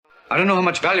I don't know how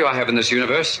much value I have in this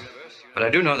universe, but I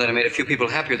do know that I made a few people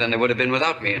happier than they would have been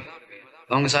without me. And as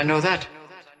long as I know that,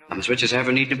 I'm as rich as I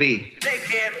ever need to be. Hey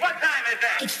kid, what time is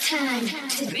that? It's time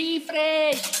to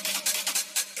refresh.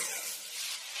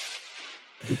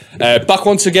 Back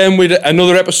once again with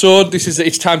another episode. This is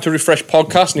It's Time to Refresh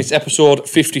podcast, and it's episode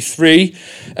 53.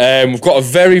 We've got a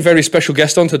very, very special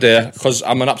guest on today because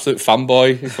I'm an absolute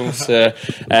fanboy, if I must say.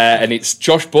 And it's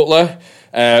Josh Butler,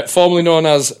 formerly known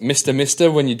as Mr. Mister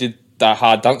when you did that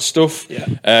hard dance stuff,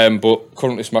 but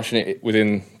currently smashing it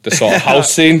within the sort of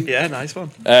house scene. Yeah, nice one.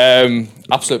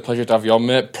 Absolute pleasure to have you on,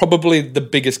 mate. Probably the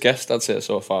biggest guest, I'd say,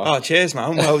 so far. Oh, cheers,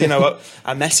 man. Well, you know what?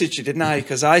 I messaged you, didn't I?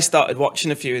 Because I started watching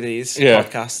a few of these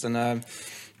podcasts, and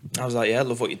I was like, "Yeah, I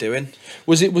love what you're doing."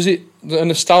 Was it a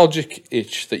nostalgic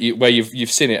itch that where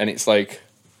you've seen it and it's like,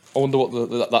 I wonder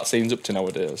what that scene's up to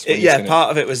nowadays?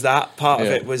 Part of it was that. Part of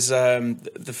it was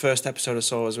the first episode I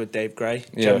saw was with Dave Gray,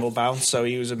 General Bounce. So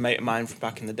he was a mate of mine from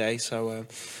back in the day. So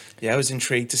I was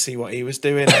intrigued to see what he was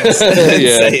doing.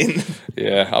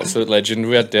 Yeah, absolute legend.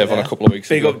 We had Dave on a couple of weeks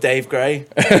Big ago. up Dave Gray.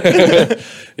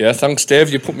 Yeah, thanks, Dave.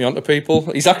 You put me on to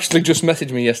people. He's actually just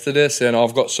messaged me yesterday saying,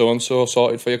 I've got so-and-so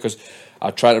sorted for you, because I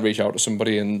tried to reach out to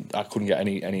somebody and I couldn't get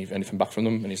anything back from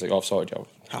them. And he's like, I've sorted you out.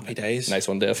 Happy days. Nice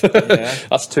one, Dave. Yeah.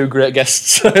 That's two great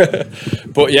guests.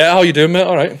 But yeah, how you doing, mate?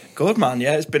 All right. Good, man.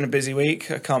 Yeah, it's been a busy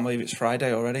week. I can't believe it's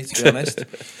Friday already, to be honest.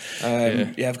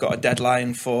 I've got a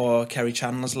deadline for Kerry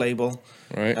Chandler's label.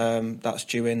 Right. That's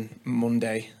due in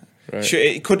Monday.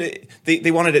 Right.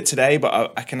 They wanted it today,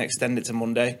 but I can extend it to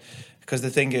Monday. Because the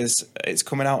thing is, it's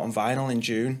coming out on vinyl in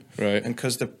June. Right. And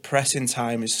because the pressing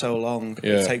time is so long,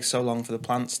 it takes so long for the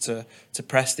plants to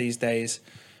press these days,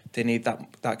 they need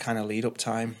that kind of lead-up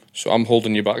time. So I'm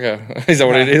holding you back here. Is that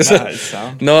what it is? Nah, it's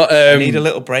sound. No, I need a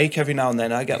little break every now and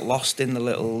then. I get lost in the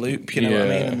little loop, you know what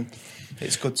I mean? And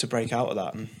it's good to break out of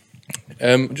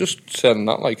that. Just saying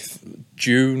that, like,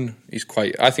 June is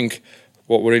quite... I think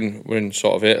what we're in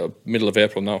sort of middle of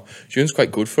April now. June's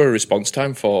quite good for a response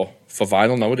time for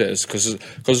vinyl nowadays, because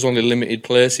there's only limited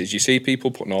places. You see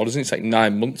people putting orders in, it's like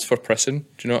 9 months for pressing.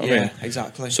 Do you know what I mean? Yeah,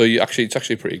 exactly. So it's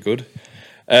actually pretty good.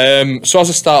 So as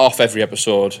I start off every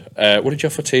episode, what did you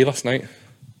have for tea last night?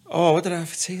 Oh, what did I have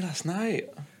for tea last night?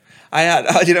 I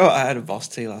had a boss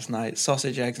tea last night.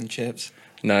 Sausage, eggs and chips.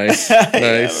 Nice,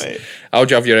 nice. Yeah,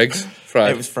 how'd you have your eggs? Fried?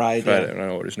 It was fried. Yeah.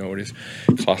 No worries.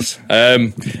 Class.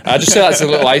 I just say that's a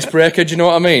little icebreaker, do you know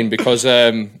what I mean? Because, I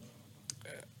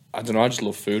don't know, I just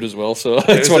love food as well, so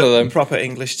it's one of them. Proper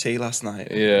English tea last night.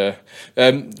 Yeah.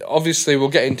 Obviously, we'll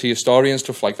get into your story and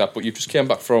stuff like that, but you just came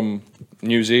back from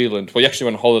New Zealand. Well, you actually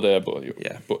went on holiday,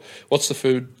 but what's the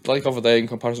food like over there in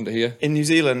comparison to here? In New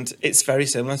Zealand, it's very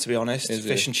similar, to be honest.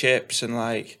 Fish and chips and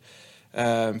like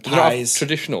pies.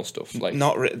 Traditional stuff, like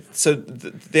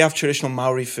they have traditional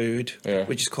Maori food, Yeah.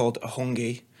 which is called a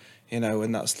hungi,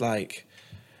 and that's like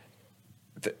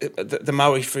the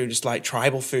Maori food is like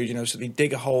tribal food, So they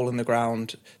dig a hole in the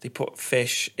ground, they put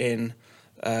fish in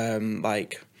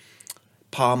like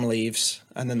palm leaves,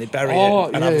 and then they bury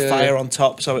it and have a fire on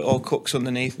top, so it all cooks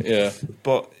underneath. Yeah,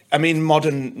 but I mean,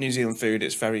 modern New Zealand food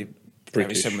is very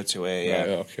British. similar to it. Yeah. Right,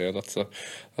 okay, that's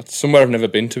somewhere I've never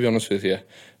been, to be honest with you.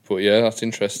 But yeah, that's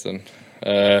interesting.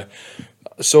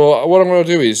 So what I'm going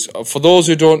to do is, for those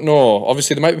who don't know,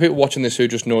 obviously there might be people watching this who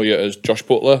just know you as Josh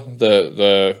Butler,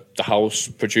 the house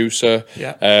producer,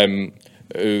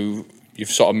 who you've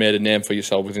sort of made a name for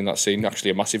yourself within that scene,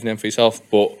 actually a massive name for yourself.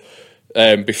 But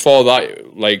before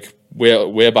that, like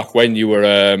way back when, you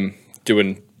were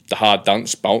doing the hard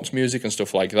dance, bounce music and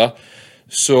stuff like that.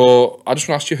 So I just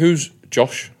want to ask you, who's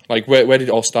Josh? Like, where did it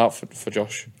all start for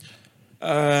Josh?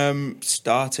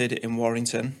 Started in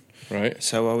Warrington. Right.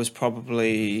 So I was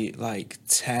probably like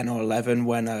 10 or 11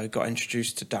 when I got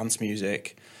introduced to dance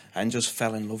music and just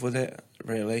fell in love with it,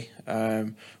 really.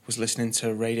 Was listening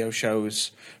to radio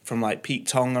shows from like Pete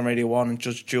Tong on Radio 1 and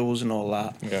Judge Jules and all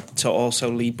that, to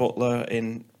also Lee Butler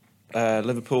in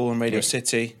Liverpool and Radio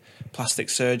City, Plastic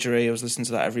Surgery. I was listening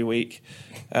to that every week.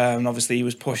 And obviously he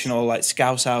was pushing all like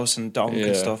Scouse House and Donk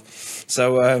and stuff.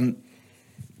 So...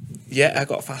 I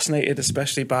got fascinated,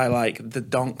 especially by like the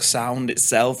donk sound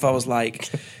itself. I was like,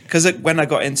 because when I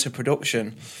got into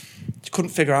production, I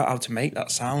couldn't figure out how to make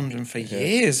that sound, and for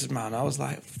years, man, I was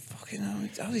like, fucking hell,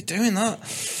 how's he doing that?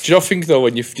 Do you not think though,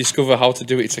 when you discover how to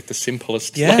do it, it's like the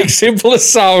simplest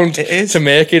sound it is. to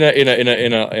make in a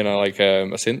like a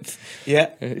synth.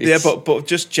 But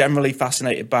just generally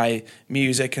fascinated by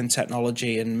music and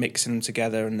technology and mixing them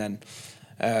together, and then.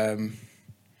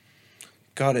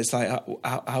 God, it's like,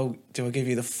 how do I give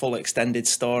you the full extended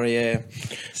story here?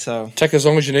 So take as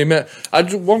long as you need, mate.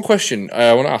 One question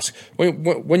I want to ask: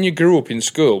 when you grew up in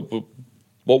school,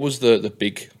 What was the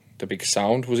big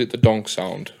sound? Was it the donk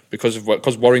sound? Because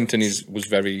Warrington was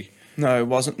very. No, it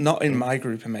wasn't. Not in my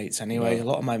group of mates anyway. A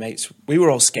lot of my mates, we were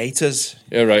all skaters.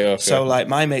 Yeah, right. Okay. So like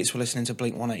my mates were listening to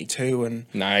Blink 182 and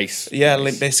nice.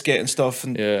 Limp Bizkit and stuff.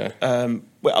 And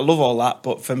I love all that,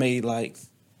 but for me, like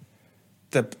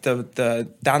the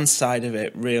dance side of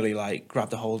it really like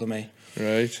grabbed a hold of me.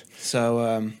 Right.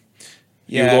 So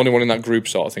you were the only one in that group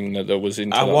sort of thing that was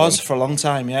into. I that was one. for a long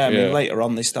time. Yeah, I mean later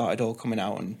on they started all coming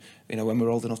out, and when we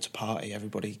were old enough to party,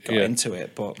 everybody got into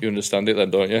it. But you understand it then,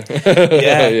 don't you?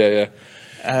 yeah.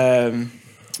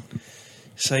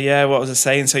 So what was I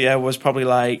saying? So it was probably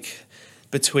like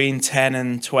between 10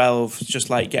 and 12, just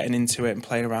like getting into it and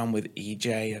playing around with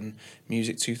EJ and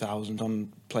Music 2000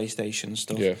 on PlayStation and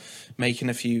stuff. Yeah. Making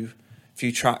a few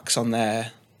tracks on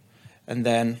there, and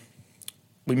then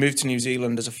we moved to New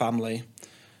Zealand as a family,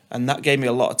 and that gave me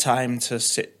a lot of time to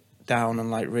sit down and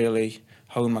like really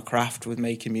hone my craft with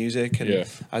making music. And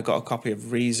I got a copy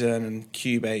of Reason and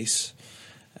Cubase,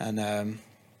 and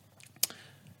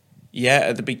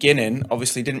at the beginning,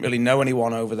 obviously didn't really know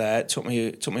anyone over there. It took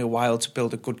me a while to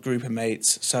build a good group of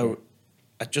mates. So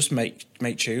I just make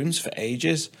tunes for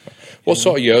ages. What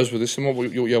sort of years were this? And what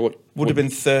would have been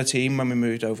 13 when we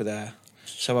moved over there.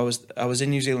 So I was in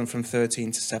New Zealand from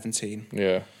 13 to 17.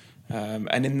 Yeah.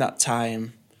 And in that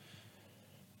time,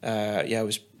 I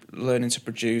was learning to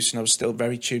produce, and I was still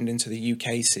very tuned into the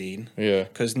UK scene. Yeah.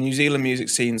 Because New Zealand music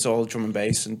scene's all drum and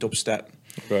bass and dubstep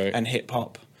and hip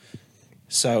hop.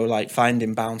 So like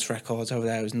finding bounce records over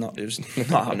there was not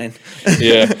happening.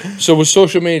 Yeah. So was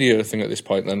social media a thing at this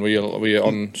point then? Were you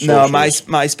on socials? No,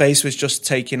 MySpace was just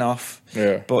taking off.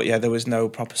 Yeah. But there was no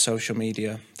proper social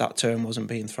media. That term wasn't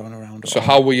being thrown around. So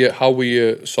how were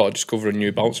you sort of discovering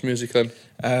new bounce music then?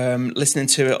 Listening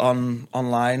to it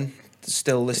online,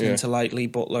 still listening to like Lee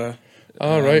Butler.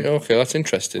 Oh, right, okay, that's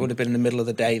interesting. Would have been in the middle of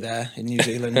the day there in New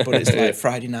Zealand, but it's like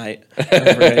Friday night.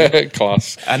 Over here.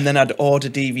 Class. And then I'd order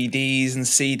DVDs and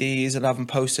CDs and have them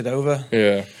posted over.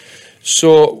 Yeah.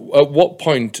 So at what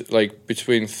point, like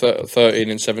between 13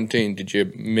 and 17, did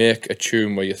you make a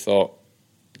tune where you thought,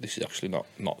 this is actually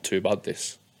not too bad,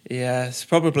 this? Yeah, it's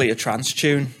probably a trance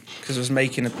tune, because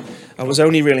I was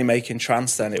only really making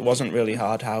trance then. It wasn't really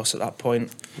hard house at that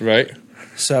point. Right.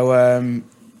 So,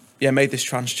 made this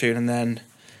trance tune, and then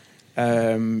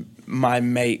my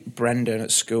mate Brendan at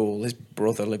school, his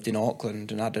brother lived in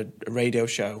Auckland and had a radio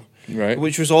show, right,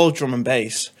 which was all drum and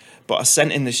bass. But I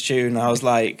sent in this tune, and I was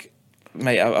like,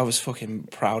 mate, I was fucking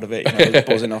proud of it. I was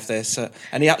buzzing off this,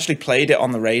 and he actually played it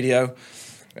on the radio.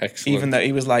 Excellent. Even though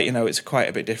he was like, it's quite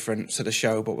a bit different to the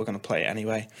show, but we're going to play it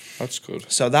anyway. That's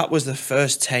good. So that was the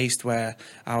first taste where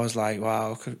I was like,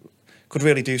 wow, could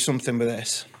really do something with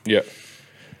this. Yeah.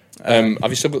 Have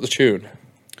you still got the tune?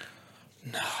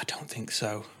 No, I don't think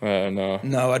so. No,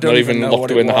 I don't even know locked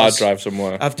what away it in the was. hard drive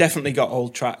somewhere. I've definitely got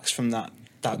old tracks from that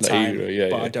time, era,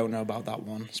 but I don't know about that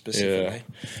one specifically.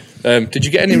 Yeah. Did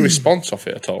you get any response off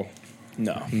it at all?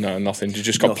 No, nothing. You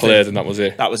just got played and that was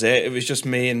it. That was it. It was just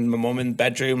me and my mum in the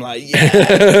bedroom, like,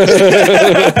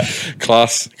 yeah.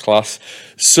 Class.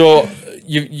 So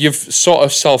you've sort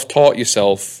of self-taught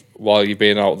yourself while you've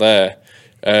been out there.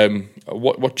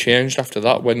 What changed after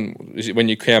that? When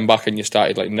you came back and you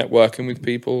started like networking with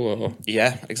people? Or?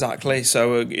 Yeah, exactly.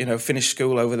 So finished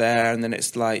school over there, and then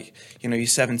it's like you're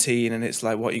 17, and it's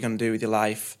like, what are you going to do with your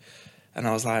life? And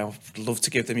I was like, I'd love to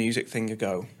give the music thing a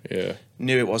go. Yeah.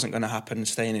 Knew it wasn't going to happen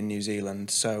staying in New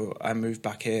Zealand, so I moved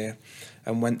back here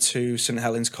and went to St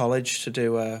Helens College to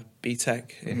do a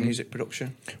BTEC in music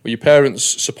production. Were your parents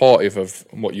supportive of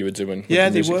what you were doing with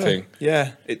the music they were. thing?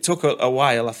 Yeah, it took a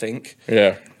while, I think.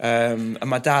 Yeah. And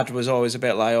my dad was always a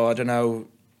bit like, I don't know,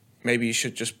 maybe you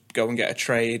should just go and get a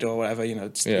trade or whatever,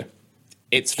 It's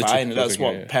fine, that's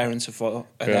what parents are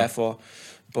there for.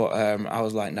 But I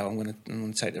was like, no, I'm going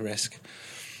to take the risk.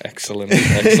 Excellent.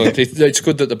 It's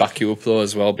good that they back you up though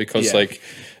as well, because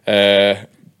it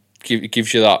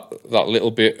gives you that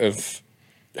little bit of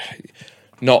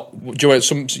not. Do you know,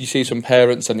 you see some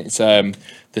parents and it's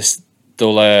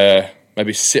they'll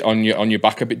maybe sit on your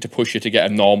back a bit to push you to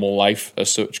get a normal life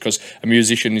as such, because a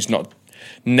musician is not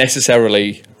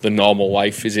necessarily the normal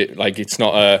life, is it? Like it's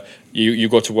not you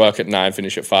go to work at 9,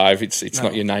 finish at 5. It's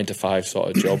not your 9 to 5 sort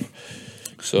of job.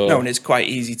 So no, and it's quite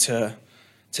easy to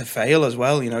fail as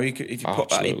well. If you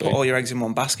put all your eggs in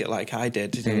one basket like I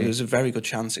did, there's a very good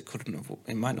chance it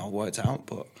might not have worked out.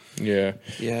 But yeah,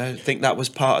 I think that was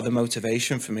part of the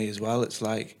motivation for me as well. It's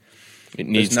like it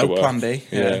needs there's to no work. plan B.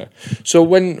 Yeah. So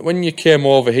when you came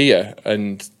over here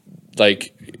and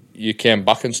like you came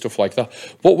back and stuff like that,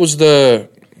 what was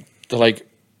the like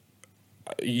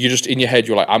you just in your head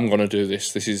you're like, I'm gonna do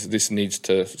this. This needs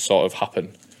to sort of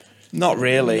happen. Not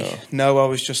really. No, I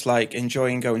was just like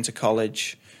enjoying going to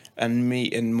college and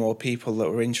meeting more people that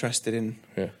were interested in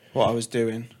what I was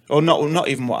doing, or not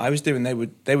even what I was doing.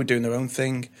 They were doing their own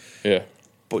thing. Yeah.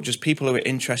 But just people who were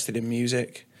interested in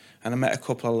music. And I met a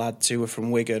couple of lads who were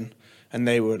from Wigan, and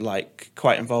they were like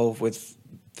quite involved with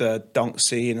the donk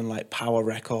scene and like Power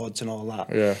Records and all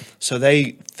that. Yeah. So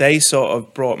they sort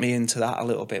of brought me into that a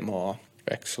little bit more.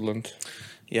 Excellent.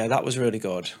 Yeah, that was really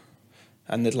good.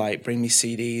 And they'd like bring me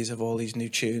CDs of all these new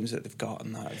tunes that they've got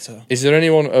and that. So is there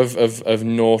anyone of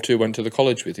note who went to the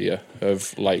college with you?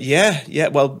 Of like yeah.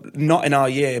 Well, not in our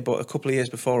year, but a couple of years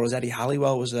before us, Eddie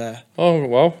Halliwell was there. Oh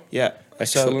wow. Yeah.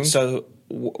 Excellent. So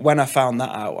when I found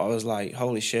that out, I was like,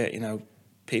 holy shit,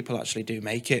 people actually do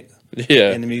make it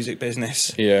in the music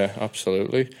business. Yeah,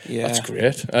 absolutely. Yeah. That's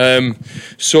great.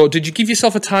 So did you give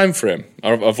yourself a time frame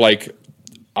of like,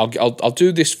 I'll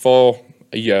do this for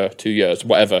a year, 2 years,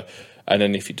 whatever, and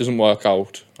then if it doesn't work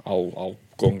out, I'll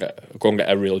go and get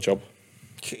a real job?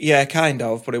 Yeah, kind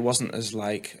of, but it wasn't as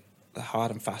like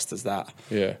hard and fast as that.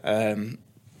 Yeah.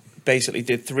 Basically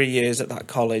did 3 years at that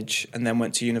college and then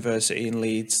went to university in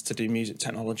Leeds to do music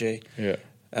technology. Yeah.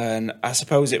 And I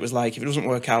suppose it was like, if it doesn't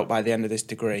work out by the end of this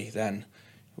degree, then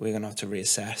we're going to have to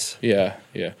reassess. Yeah,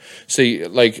 yeah. See,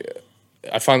 like,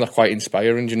 I find that quite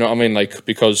inspiring, do you know what I mean? Like,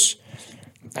 because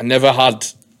I never had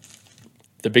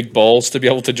the big balls to be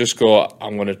able to just go,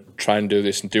 I'm going to try and do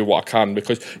this and do what I can.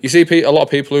 Because you see a lot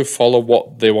of people who follow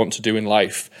what they want to do in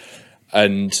life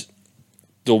and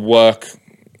they'll work,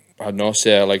 I don't know,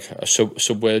 say like a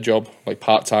subway job, like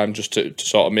part-time, just to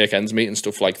sort of make ends meet and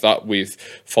stuff like that with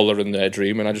following their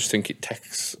dream. And I just think it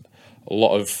takes a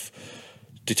lot of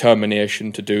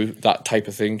determination to do that type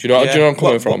of thing. Do you know where I'm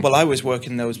coming from? Well, I was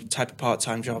working those type of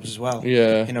part-time jobs as well.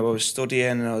 Yeah. I was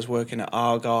studying and I was working at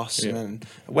Argos and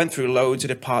I went through loads of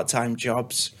the part-time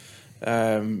jobs.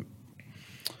 And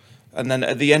then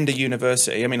at the end of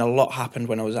university, a lot happened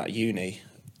when I was at uni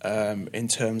in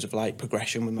terms of like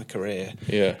progression with my career.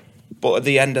 Yeah. But at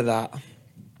the end of that,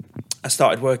 I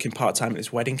started working part-time at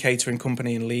this wedding catering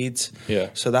company in Leeds.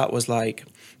 Yeah. So that was like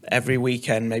every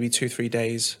weekend, maybe 2-3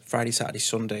 days, Friday, Saturday,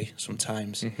 Sunday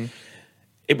sometimes. Mm-hmm.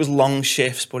 It was long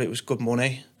shifts, but it was good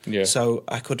money. Yeah. So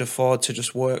I could afford to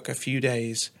just work a few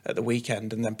days at the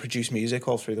weekend and then produce music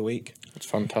all through the week. That's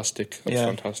fantastic. That's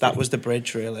fantastic. That was the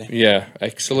bridge, really. Yeah,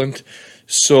 excellent.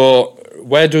 So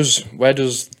where does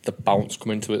the bounce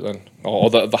come into it then, or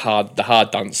the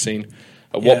hard dance scene?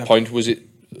 At what point was it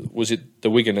the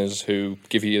Wiganers who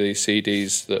give you these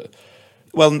CDs that?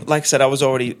 Well, like I said, I was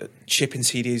already shipping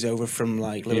CDs over from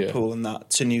like Liverpool and that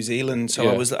to New Zealand, so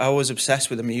I was obsessed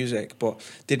with the music, but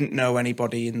didn't know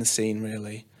anybody in the scene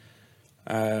really.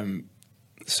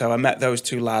 So I met those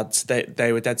two lads.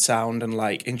 They were dead sound and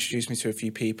like introduced me to a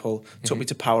few people. Took me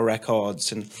to Power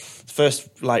Records and the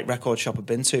first like record shop I'd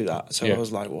been to that. So I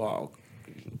was like, wow,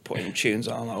 putting tunes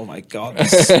on. I'm like, oh my god,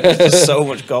 there's so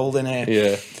much gold in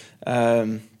here. Yeah.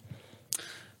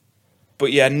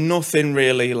 But yeah, nothing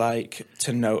really like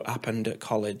to note happened at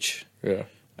college. Yeah.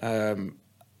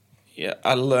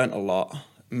 I learnt a lot,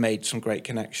 made some great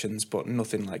connections, but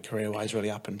nothing like career-wise really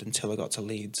happened until I got to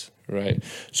Leeds. Right.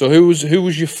 So who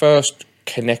was your first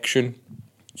connection,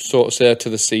 sort of say, to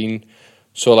the scene?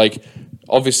 So like,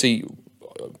 obviously,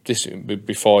 this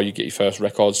before you get your first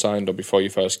record signed or before your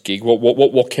first gig,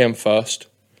 what came first?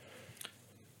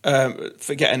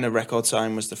 For getting a record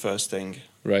signed was the first thing.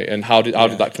 Right, and how did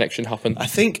that connection happen? I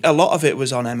think a lot of it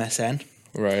was on MSN.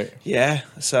 Right. Yeah,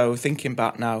 so thinking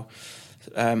back now,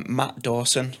 Matt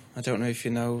Dawson, I don't know if you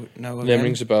know of Name him.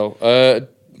 rings a bell.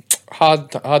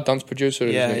 Hard dance producer,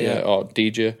 isn't he? Yeah, or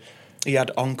DJ. He had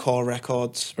Encore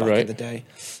Records back in the day,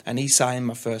 and he signed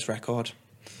my first record.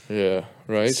 Yeah,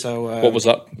 right. So what was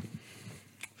that?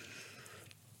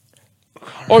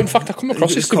 Oh, in fact, I come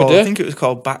across this the other day. I think it was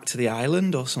called Back to the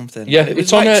Island or something. Yeah,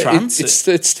 it's on like trance. It's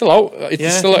still out.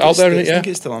 It's still out there, isn't it? Yeah, I think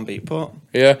it's still on Beatport.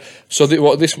 Yeah. So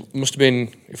this must have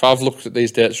been, if I've looked at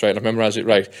these dates right and I memorise it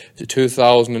right, is it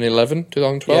 2011,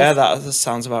 2012? Yeah, that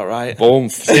sounds about right. Boom.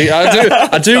 See,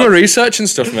 I do my research and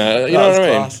stuff, mate. You know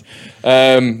what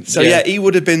I mean? So yeah, he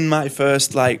would have been my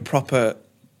first like proper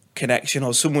connection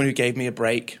or someone who gave me a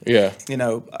break. Yeah.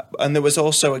 And there was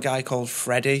also a guy called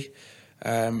Freddie,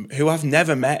 who I've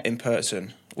never met in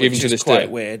person, which even to is this quite day.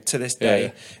 weird to this day.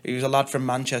 Yeah. He was a lad from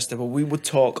Manchester, but we would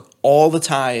talk all the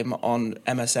time on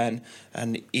MSN,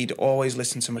 and he'd always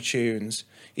listen to my tunes.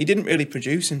 He didn't really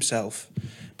produce himself,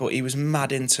 but he was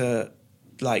mad into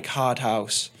like hard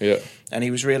house. Yeah. And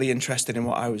he was really interested in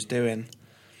what I was doing.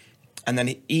 And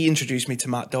then he introduced me to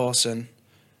Matt Dawson,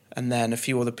 and then a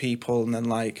few other people, and then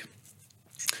like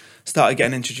started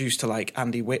getting introduced to like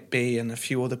Andy Whitby and a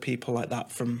few other people like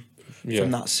that from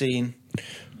that scene.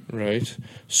 Right.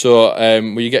 So,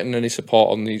 were you getting any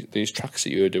support on these tracks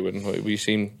that you were doing? Were you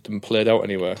seeing them played out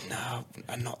anywhere? No,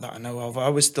 not that I know of. I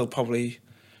was still probably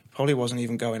wasn't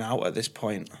even going out at this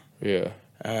point. Yeah.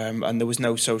 And there was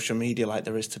no social media like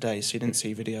there is today, so you didn't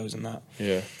see videos and that.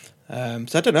 Yeah.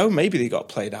 So I don't know. Maybe they got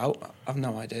played out. I've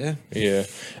no idea. Yeah.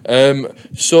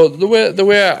 So the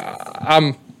way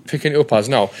I'm picking it up as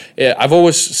now, I've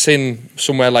always seen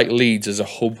somewhere like Leeds as a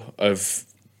hub of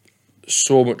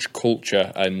so much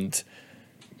culture and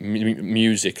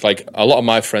music. Like a lot of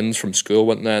my friends from school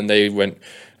went there, and they went,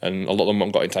 and a lot of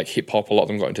them got into like hip hop. A lot of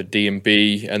them got into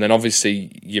D&B, and then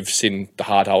obviously you've seen the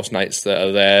hard house nights that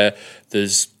are there.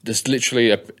 There's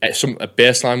literally a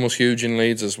bassline was huge in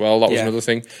Leeds as well. That was another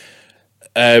thing.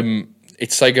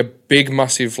 It's like a big,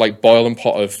 massive, like boiling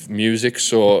pot of music.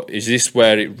 So is this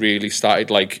where it really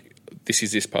started? Like, this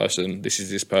is this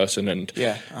person, and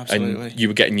yeah, absolutely. And you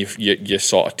were getting your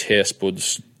sort of taste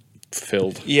buds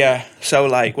filled. Yeah. So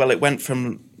like, well, it went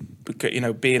from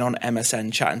being on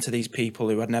MSN chatting to these people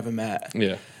who I'd never met.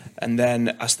 Yeah. And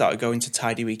then I started going to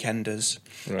Tidy Weekenders,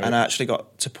 right. and I actually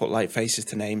got to put like faces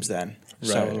to names then.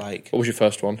 Right. So like, what was your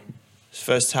first one?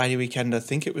 First Tidy Weekend, I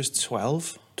think it was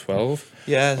 12. 12?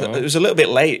 Yeah, wow. It was a little bit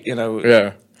late,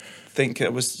 Yeah. I think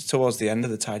it was towards the end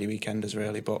of the Tidy Weekenders,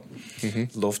 really, but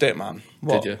loved it, man.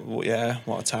 Did you? Yeah,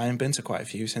 what a time. Been to quite a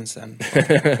few since then.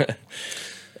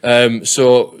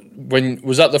 So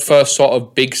was that the first sort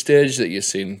of big stage that you've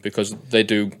seen? Because they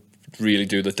really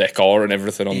do the decor and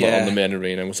everything on the main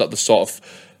arena. Was that the sort of...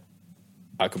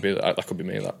 That could be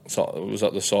me. Was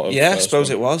that the sort of? Yeah, I suppose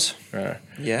one? It was. Yeah.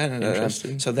 Yeah.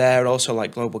 Interesting. So there, also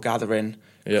like Global Gathering,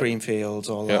 yep. Creamfields,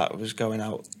 all that was going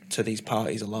out to these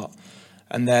parties a lot.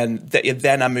 And then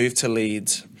I moved to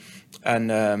Leeds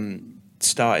and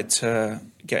started to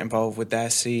get involved with their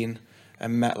scene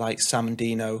and met like Sam and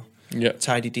Dino,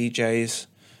 Tidy DJs,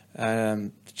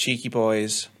 Cheeky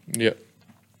Boys. Yeah.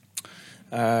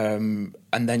 And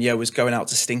then was going out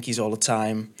to Stinky's all the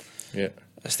time. Yeah.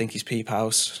 Stinky's Peep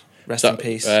House, rest in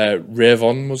peace. Rave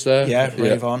On was there? Yeah,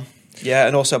 Rave On. Yeah,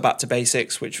 and also Back to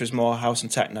Basics, which was more house and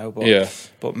techno,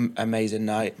 but amazing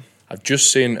night. I've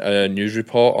just seen a news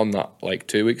report on that like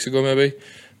 2 weeks ago, maybe,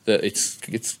 that it's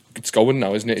going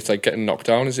now, isn't it? It's like getting knocked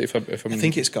down, is it? If I'm... I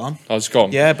think it's gone. Oh, it's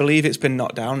gone? Yeah, I believe it's been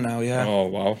knocked down now, yeah. Oh,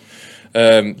 wow.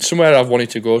 Somewhere I've wanted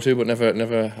to go to, but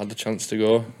never had the chance to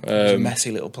go. It's a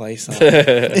messy little place.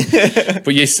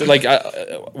 But yes, like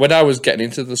when I was getting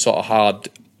into the sort of hard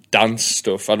dance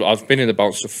stuff, I've been in the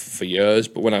bounce stuff for years.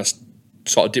 But when I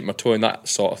sort of dipped my toe in that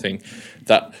sort of thing,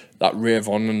 that rave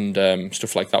on and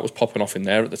stuff like that was popping off in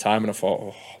there at the time, and I thought,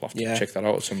 I'll have to check that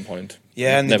out at some point.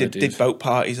 Yeah, and they did boat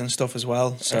parties and stuff as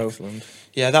well. So. Excellent.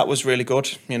 Yeah, that was really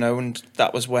good, and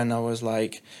that was when I was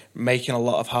like making a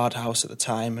lot of hard house at the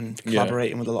time and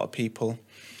collaborating with a lot of people.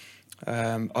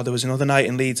 There was another night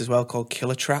in Leeds as well called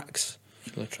Killer Tracks.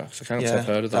 Killer Tracks, I can't say I've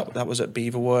heard of that. That was at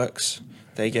Beaverworks.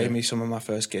 They gave me some of my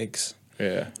first gigs.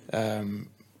 Yeah. That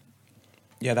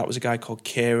was a guy called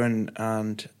Kieran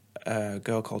and a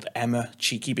girl called Emma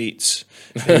Cheeky Beats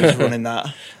who was running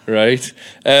that. Right.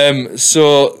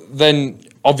 So then...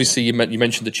 Obviously, you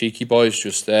mentioned the Cheeky Boys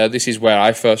just there. This is where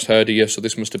I first heard of you, so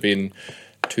this must have been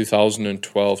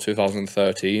 2012,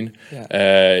 2013.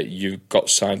 Yeah. You got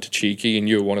signed to Cheeky, and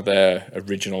you were one of their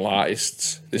original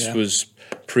artists. This was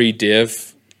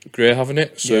pre-Dave Gray, haven't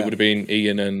it? So it would have been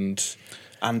Ian and...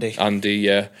 Andy,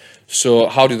 yeah. So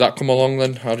how did that come along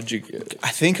then? How did you... I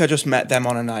think I just met them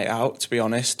on a night out, to be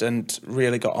honest, and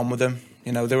really got on with them.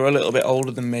 They were a little bit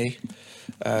older than me.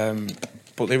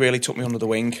 But they really took me under the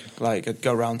wing. Like, I'd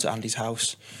go round to Andy's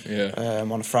house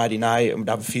on a Friday night, and we'd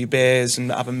have a few beers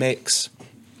and have a mix.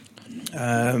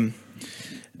 And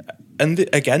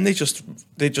again, they just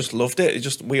loved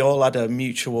it. We all had a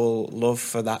mutual love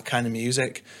for that kind of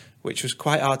music, which was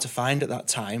quite hard to find at that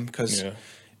time because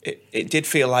it did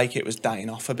feel like it was dying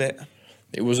off a bit.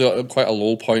 It was quite a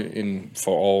low point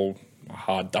for all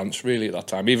hard dance really at that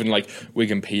time. Even like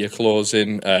Wigan Pier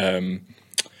closing.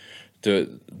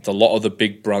 The lot of the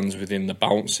big brands within the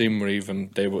bounce scene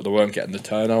they weren't getting the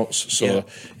turnouts, so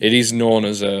it is known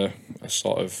as a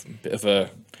sort of bit of a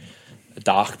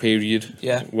dark period.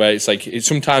 Yeah, where it's like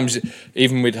sometimes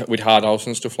even with hard house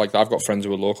and stuff like that. I've got friends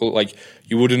who are local. Like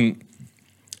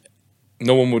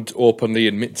no one would openly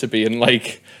admit to being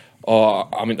like, "Oh,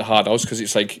 I'm into hard house," because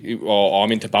it's like, or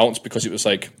I'm into bounce because it was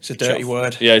like... It's a dirty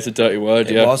word. Yeah, it's a dirty word,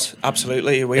 It was,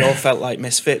 absolutely. We all felt like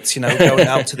misfits, going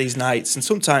out to these nights, and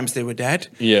sometimes they were dead.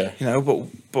 Yeah.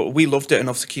 But we loved it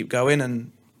enough to keep going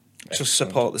and just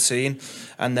support the scene.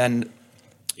 And then,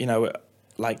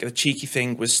 like the cheeky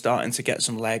thing was starting to get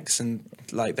some legs, and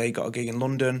like they got a gig in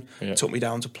London. Yeah. Took me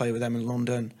down to play with them in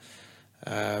London.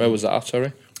 Where was that at,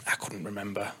 sorry? I couldn't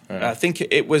remember. Right. I think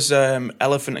it was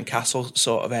Elephant and Castle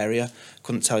sort of area.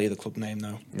 Couldn't tell you the club name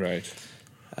though. Right.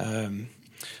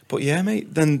 But yeah,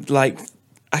 mate. Then like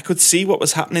I could see what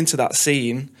was happening to that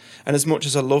scene, and as much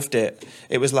as I loved it,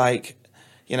 it was like,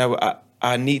 you know,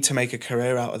 I need to make a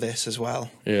career out of this as well.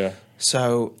 Yeah.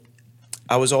 So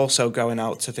I was also going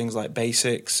out to things like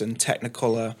Basics and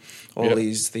Technicolor, all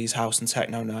these house and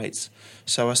techno nights.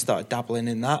 So I started dabbling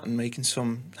in that and making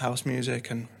some house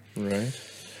music. And Right.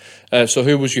 So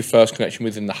who was your first connection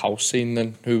with in the house scene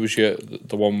then? Who was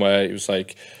the one where it was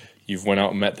like you've went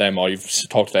out and met them, or you've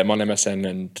talked to them on MSN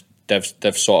and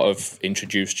they've sort of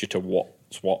introduced you to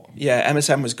what's what? yeah,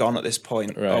 MSN was gone at this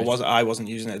point. Right. I wasn't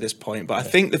using it at this point. But I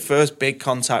think the first big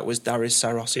contact was Darius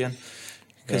Sarosian,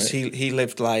 because he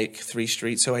lived like 3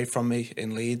 streets away from me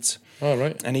in Leeds. Oh,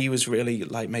 right. And he was really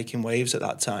like making waves at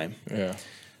that time. Yeah.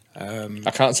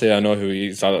 I can't say I know who he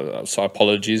is, so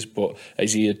apologies, but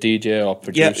is he a DJ or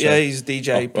producer? Yeah, he's a DJ,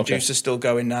 Oh, okay. producer, still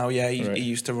going now. Yeah, Right. he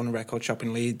used to run a record shop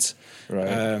in Leeds.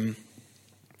 Right.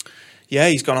 Yeah,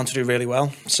 he's gone on to do really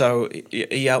well. So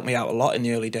he helped me out a lot in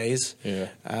the early days. Yeah.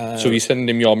 So you sending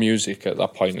him your music at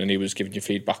that point, and he was giving you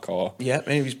feedback, or? Yeah,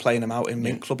 and he was playing them out in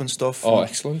Mint Club and stuff. Oh, and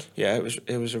excellent. yeah,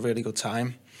 it was a really good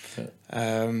time.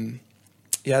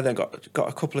 Yeah, then got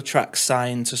a couple of tracks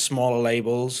signed to smaller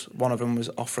labels. One of them was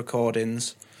Off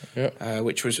Recordings,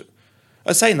 which was. I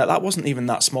was saying that wasn't even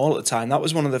that small at the time. That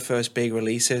was one of the first big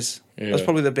releases. Yeah. That was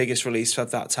probably the biggest release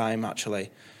at that time, actually.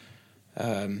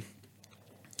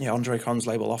 Yeah, Andre Con's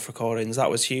label Off Recordings, that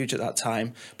was huge at that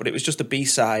time. But it was just a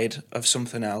B-side of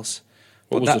something else.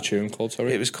 What was the tune called,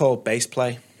 sorry? It was called Bass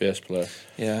Play. Bass Player.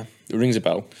 Yeah. It rings a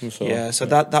bell. So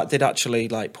that did actually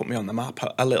like put me on the map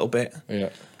a little bit. Yeah.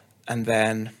 And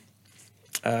then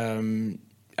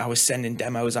I was sending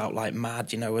demos out like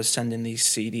mad, you know, I was sending these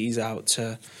CDs out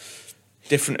to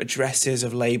different addresses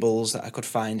of labels that I could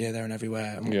find here, there and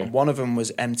everywhere. And one of them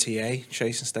was MTA,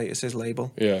 Chasing Status's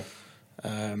label. Yeah.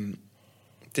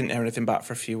 Didn't hear anything back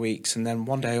for a few weeks, and then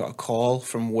one day I got a call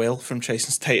from Will from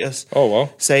Chasing Status. Oh, wow.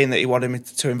 Saying that he wanted me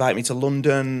to invite me to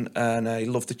London, and he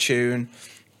loved the tune.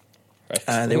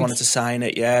 And they wanted to sign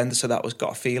it, yeah. And so that was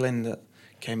Got a Feeling that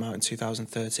came out in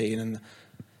 2013, and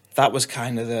that was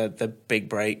kind of the big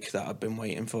break that I've been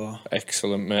waiting for.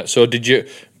 Excellent, mate. So did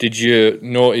you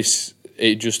notice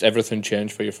it just everything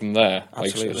changed for you from there?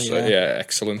 Absolutely, yeah,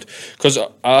 excellent. Because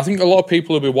I think a lot of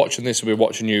people who'll be watching this will be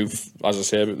watching you, as I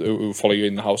say, who follow you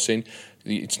in the house scene.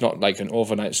 It's not like an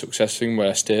overnight success thing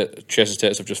where Chasing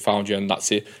Status have just found you and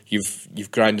that's it. You've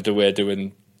grinded away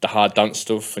doing the hard dance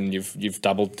stuff, and you've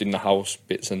dabbled in the house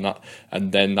bits and that,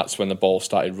 and then that's when the ball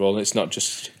started rolling. It's not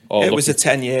just it was a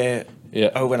 10-year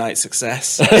overnight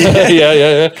success.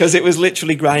 yeah. Because it was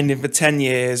literally grinding for 10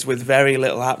 years with very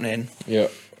little happening. Yeah.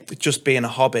 Just being a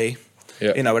hobby.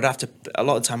 Yeah. You know, a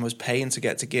lot of time I was paying to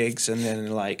get to gigs, and then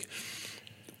like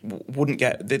wouldn't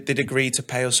get. They'd agree to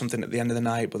pay us something at the end of the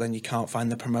night, but then you can't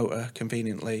find the promoter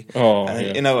conveniently. Oh,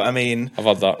 and, you know what I mean? I've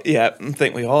had that. Yeah, I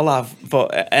think we all have.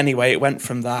 But anyway, it went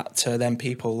from that to then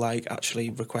people like actually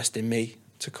requesting me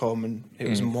to come, and it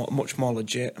was much more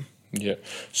legit. Yeah.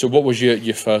 So what was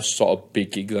your first sort of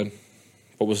big gig then?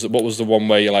 What was the one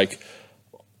where you're like,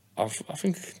 I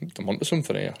think I'm onto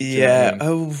something here. Yeah.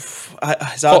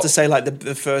 It's hard to say like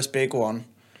the first big one.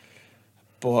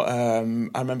 But I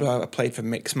remember I played for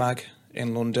Mixmag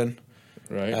in London,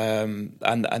 right? And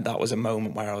that was a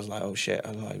moment where I was like, "Oh shit,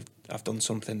 I've done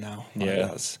something now."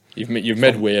 Yeah, you've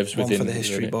made waves one within for the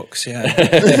history really. books.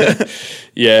 Yeah,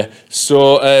 yeah.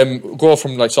 So go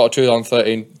from like sort of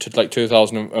 2013 to like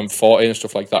 2014 and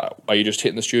stuff like that. Are you just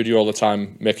hitting the studio all the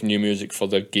time, making new music for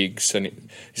the gigs, and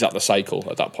is that the cycle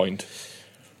at that point?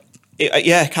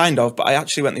 Yeah, kind of. But I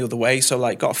actually went the other way. So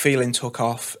like, Got a Feeling took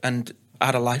off and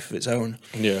had a life of its own.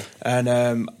 Yeah.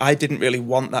 And I didn't really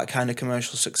want that kind of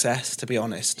commercial success, to be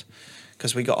honest,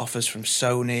 because we got offers from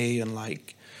Sony and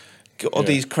like all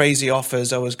these crazy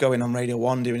offers. I was going on Radio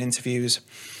 1 doing interviews.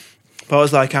 But I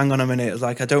was like, hang on a minute. I was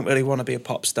like, I don't really want to be a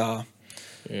pop star.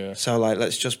 Yeah. So like,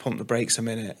 let's just pump the brakes a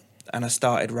minute. And I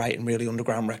started writing really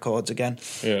underground records again.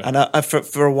 Yeah. And I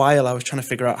for a while, I was trying to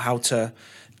figure out how to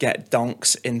get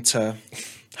donks into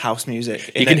house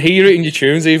music. You can hear it in your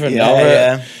tunes even now.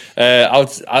 Yeah.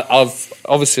 I've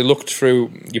obviously looked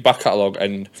through your back catalogue,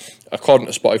 and according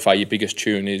to Spotify, your biggest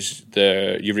tune is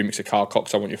your remix of Carl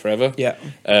Cox, I Want You Forever. Yeah.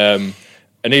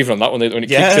 And even on that one, when it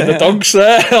kicks in the dogs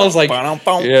there, I was like,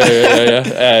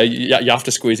 yeah. You have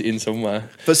to squeeze it in somewhere.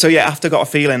 But so yeah, after Got a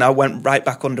Feeling, I went right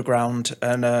back underground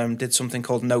and did something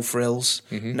called No Frills,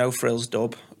 No Frills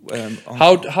Dub,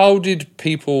 How did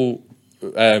people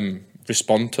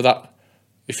respond to that?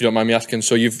 If you don't mind me asking.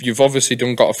 So you've obviously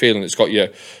got a feeling. It's got you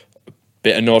a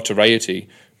bit of notoriety,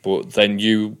 but then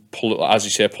you as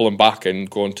you say, pulling back and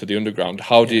going to the underground.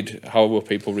 How were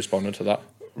people responding to that?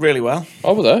 Really well.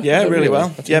 Oh, were they? Yeah, really well.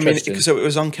 That's yeah, I mean, interesting. so it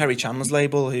was on Kerry Chandler's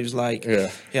label. He was like,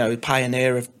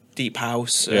 pioneer of deep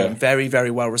house. Very,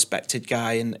 very well respected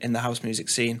guy in the house music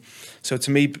scene. So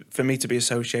for me to be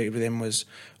associated with him was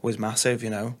massive.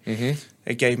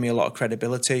 It gave me a lot of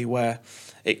credibility. Where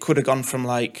it could have gone from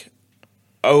like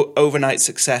overnight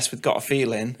success with Got a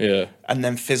Feeling, and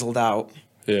then fizzled out.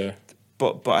 Yeah.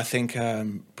 But I think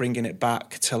bringing it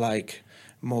back to like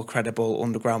more credible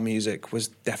underground music was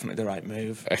definitely the right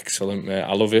move. Excellent, mate.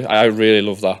 I love it. I really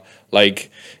love that.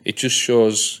 Like, it just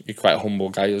shows you're quite a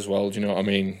humble guy as well. Do you know what I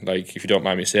mean? Like, if you don't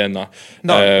mind me saying that.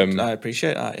 No, I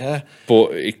appreciate that. Yeah.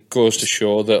 But it goes to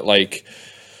show that, like,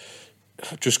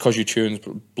 just because your tune's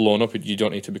blown up, you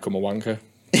don't need to become a wanker.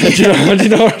 do you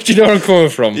know where I'm coming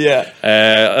from? Yeah.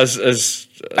 As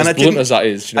blunt as that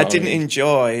is. Do you know I what didn't I mean?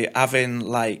 enjoy having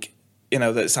like,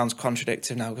 that sounds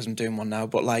contradictory now because I'm doing one now,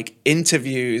 but like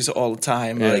interviews all the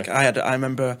time. Yeah. Like I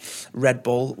remember Red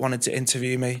Bull wanted to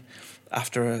interview me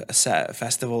after a set at a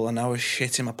festival, and I was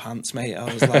shitting my pants, mate.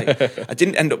 I was like, I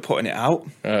didn't end up putting it out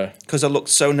because I looked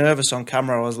so nervous on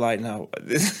camera. I was like, no,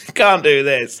 can't do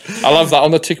this. I love that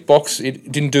on the tick box. He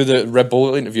didn't do the Red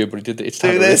Bull interview, but he did the It's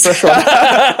Time Do to this. Riffresh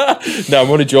one. No,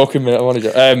 I'm only joking, mate. I'm only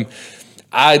joking.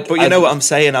 But you know what I'm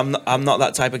saying? I'm not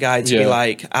that type of guy to be Yeah.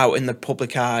 like out in the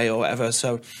public eye or whatever.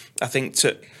 So I think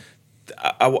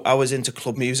I was into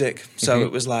club music, so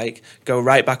it was like go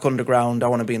right back underground. I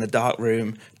want to be in a dark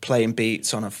room playing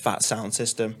beats on a fat sound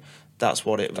system. That's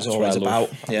what it was always about.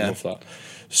 I love that.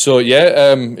 So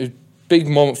big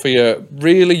moment for you.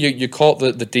 Really, you caught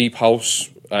the deep house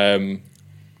boom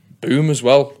as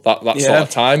well. That sort of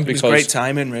time, because it was great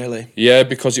timing, really. Yeah,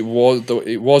 because it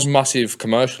was massive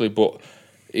commercially, but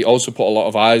it also put a lot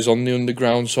of eyes on the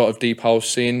underground sort of deep house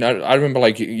scene. I remember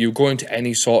like you going to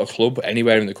any sort of club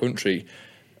anywhere in the country,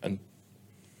 and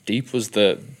deep was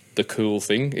the cool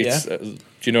thing. It's, do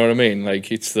you know what I mean? Like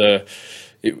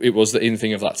it was the in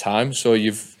thing of that time. So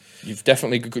you've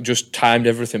definitely just timed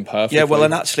everything perfectly. Yeah, well,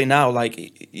 and actually now,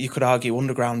 like you could argue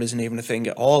underground isn't even a thing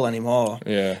at all anymore.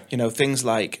 Yeah, Things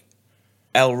like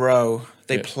El Row,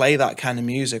 they play that kind of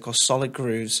music, or Solid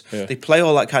Grooves. Yeah. They play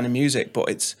all that kind of music, but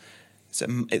it's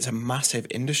a massive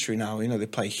industry now. They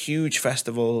play huge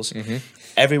festivals.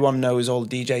 Everyone knows all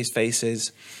the DJs'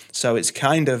 faces, so it's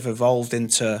kind of evolved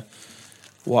into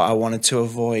what I wanted to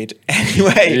avoid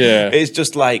anyway. Yeah. It's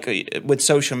just like with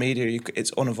social media,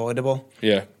 it's unavoidable.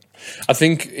 Yeah, I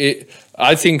think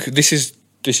this is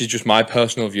just my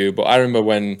personal view, but I remember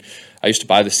when I used to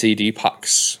buy the CD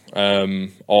packs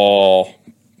or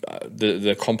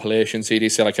the compilation CD,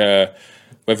 say like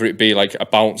whether it be like a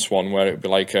bounce one where it be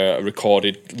like a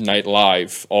recorded night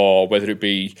live, or whether it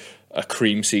be a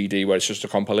cream CD where it's just a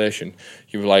compilation.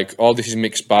 You were like, oh, this is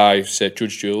mixed by, say,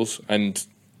 Judge Jules, and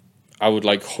I would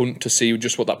like hunt to see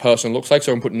just what that person looks like,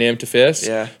 so I can put name to face.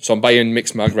 Yeah. So I'm buying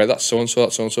mixed mag, right? That's so and so,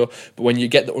 that's so and so. But when you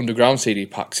get the underground CD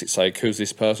packs, it's like, who's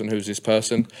this person? Who's this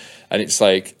person? And it's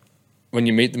like, when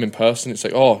you meet them in person, it's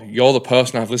like, oh, you're the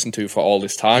person I've listened to for all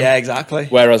this time. Yeah, exactly.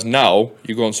 Whereas now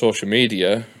you go on social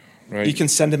media, right? You can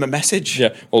send him a message.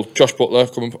 Yeah. Well, Josh Butler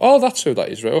coming. Oh, that's who that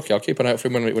is, right? Okay, I'll keep an eye out for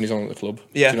him when he's on at the club.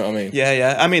 Yeah. Do you know what I mean?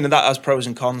 Yeah. I mean, that has pros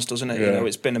and cons, doesn't it? Yeah.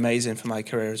 It's been amazing for my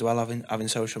career as well, having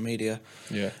social media.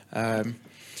 Yeah.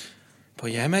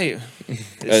 But yeah, mate.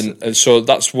 And so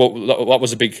that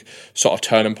was a big sort of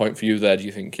turning point for you there, do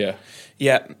you think? Yeah.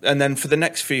 Yeah, and then for the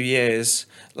next few years,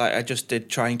 like I just did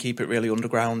try and keep it really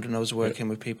underground, and I was working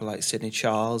with people like Sidney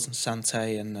Charles and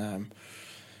Sante and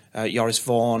Joris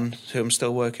Vaughan, who I'm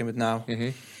still working with now.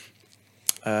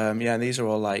 And these are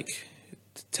all like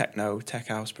tech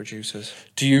house producers.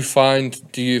 Do you find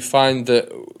that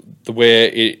the way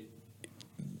it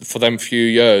for them few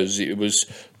years there was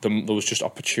just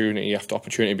opportunity after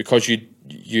opportunity, because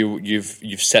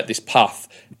you've set this path.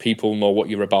 People know what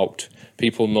you're about.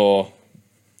 People know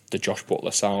the Josh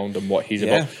Butler sound and what he's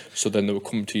about. So then they will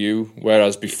come to you.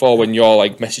 Whereas before, when you're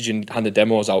like messaging, handing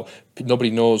demos out, nobody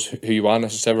knows who you are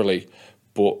necessarily.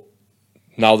 But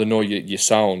now they know your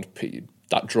sound.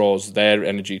 That draws their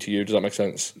energy to you. Does that make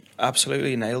sense?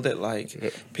 Absolutely, nailed it.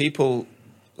 Like people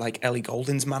like Ellie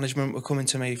Goulding's management were coming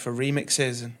to me for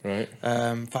remixes, and right.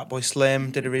 Fatboy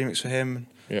Slim did a remix for him.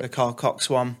 Yeah. The Carl Cox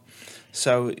one.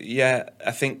 So yeah,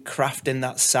 I think crafting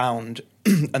that sound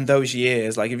and those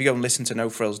years, like if you go and listen to No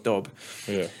Frills Dub,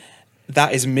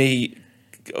 that is me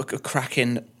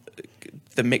cracking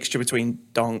the mixture between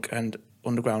donk and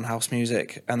underground house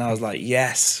music, and I was like,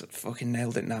 yes, fucking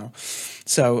nailed it now.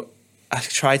 So I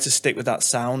tried to stick with that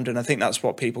sound, and I think that's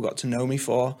what people got to know me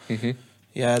for. Mm-hmm.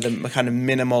 Yeah, the kind of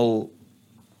minimal,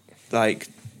 like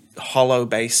hollow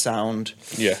bass sound.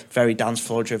 Yeah, very dance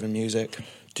floor driven music.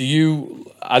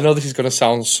 I know this is going to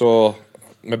sound so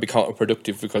maybe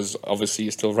counterproductive because obviously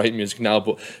you're still writing music now,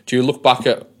 but do you look back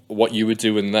at what you were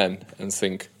doing then and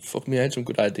think, fuck me, I had some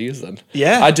good ideas then?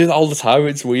 Yeah. I do that all the time.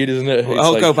 It's weird, isn't it? Well,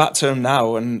 I'll go back to them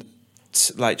now and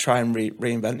like try and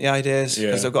reinvent the ideas,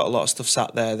 because I've got a lot of stuff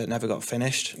sat there that never got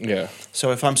finished. Yeah.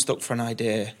 So if I'm stuck for an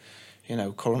idea,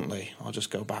 currently, I'll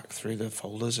just go back through the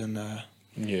folders and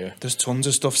there's tons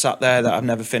of stuff sat there that I've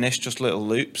never finished, just little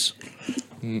loops.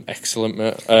 Excellent,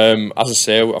 mate. As I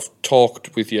say, I've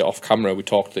talked with you off camera. We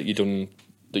talked that you've done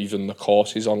the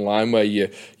courses online where you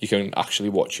can actually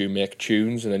watch you make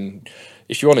tunes, and then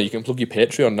if you want to, you can plug your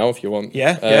Patreon now if you want.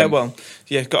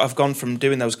 I've gone from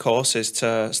doing those courses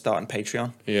to starting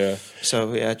Patreon. Yeah.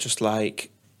 So just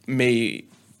like me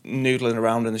noodling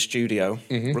around in the studio,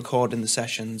 recording the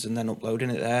sessions and then uploading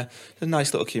it there. There's a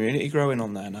nice little community growing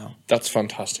on there now. That's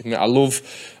fantastic, mate. I love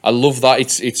that.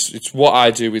 It's what I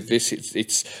do with this.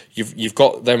 It's you've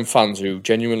got them fans who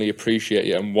genuinely appreciate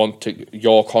you and want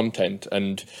your content,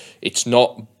 and it's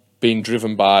not being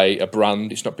driven by a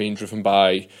brand. It's not being driven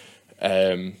by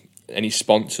any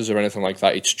sponsors or anything like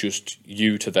that. It's just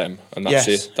you to them, and that's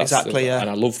it. That's exactly. And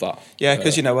I love that. Yeah,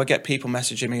 because I get people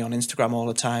messaging me on Instagram all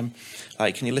the time,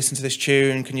 like, "Can you listen to this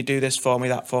tune? Can you do this for me,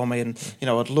 that for me?" And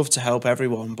I'd love to help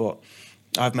everyone, but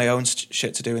I have my own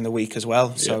shit to do in the week as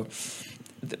well. So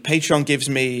the Patreon gives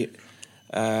me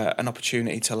an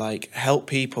opportunity to like help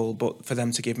people, but for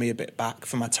them to give me a bit back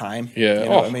for my time. Yeah,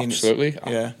 what I mean? Absolutely.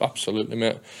 Absolutely,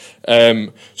 mate.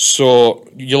 So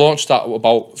you launched that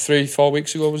about 3-4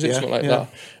 weeks ago, was it? Something like that.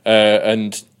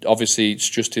 And obviously it's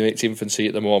just in its infancy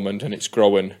at the moment and it's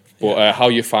growing. But how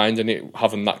are you finding it,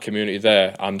 having that community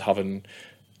there and having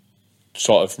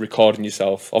sort of recording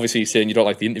yourself? Obviously you're saying you don't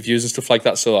like the interviews and stuff like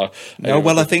that, so I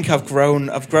think I've grown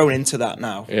into that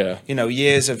now. Yeah.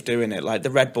 Years of doing it. Like the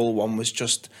Red Bull one was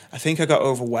just, I think I got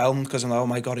overwhelmed because I'm like, oh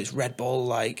my god, it's Red Bull,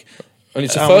 like, and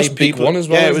it's the first big one as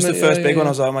well. Yeah, it was the first big one. I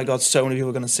was like, oh my god, so many people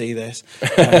are going to see this.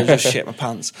 And I just shit my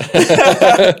pants.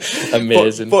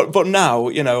 Amazing. But now,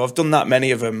 I've done that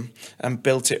many of them and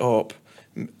built it up.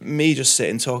 Me just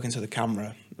sitting talking to the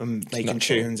camera and making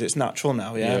tunes, it's natural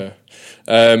now. I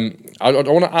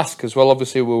want to ask as well,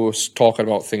 obviously we were talking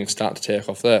about things starting to take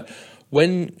off there.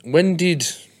 When did,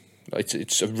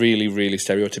 it's a really, really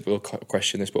stereotypical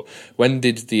question this, but when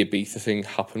did the Ibiza thing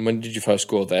happen? When did you first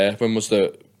go there? When was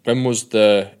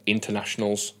the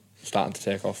internationals starting to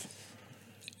take off?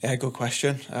 Yeah, good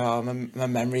question. My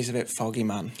memory's a bit foggy,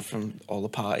 man, from all the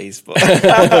parties, but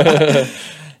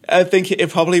I think it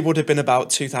probably would have been about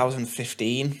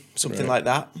 2015, something like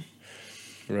that.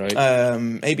 Right.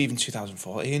 Maybe even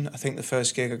 2014. I think the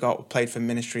first gig I got played for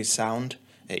Ministry's Sound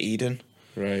at Eden.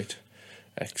 Right.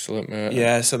 Excellent, mate.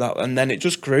 Yeah, and then it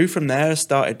just grew from there. I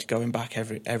started going back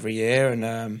every year,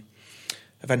 and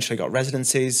eventually got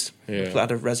residencies. I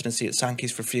had a residency at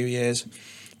Sankey's for a few years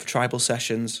for tribal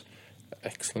sessions.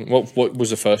 Excellent. What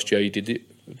was the first year you did it,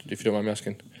 if you don't mind me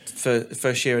asking? For the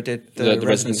first year I did the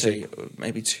residency,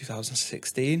 maybe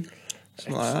 2016,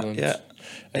 something like that. Yeah,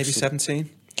 maybe 17.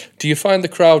 Do you find the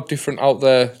crowd different out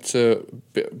there to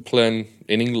playing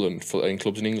in England, in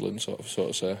clubs in England, sort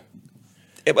of say?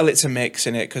 It's a mix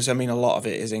in it, because a lot of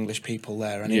it is English people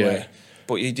there anyway. Yeah.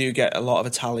 But you do get a lot of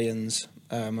Italians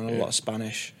and a lot of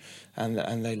Spanish,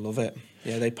 and they love it.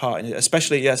 Yeah, they party,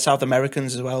 especially South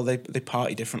Americans as well. They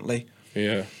party differently.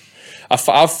 Yeah,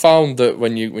 I've found that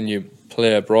when you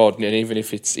play abroad, and even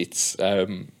if it's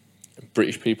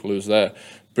British people who's there,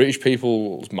 British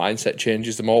people's mindset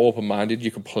changes. They're more open-minded.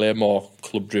 You can play more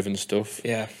club-driven stuff.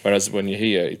 Yeah. Whereas when you're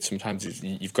here, sometimes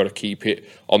you've got to keep it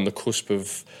on the cusp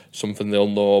of something they'll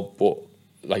know, but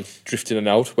like drifting in and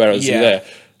out. Whereas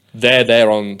they're there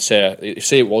on, say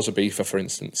it was Ibiza, for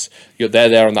instance. They're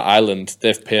there on the island.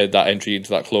 They've paid that entry into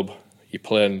that club. You're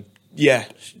playing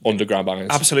underground bangers.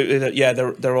 Absolutely. Yeah,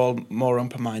 they're all more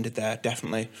open-minded there,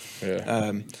 definitely.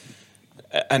 Yeah.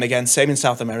 And again, same in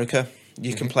South America.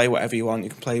 You can play whatever you want. You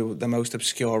can play the most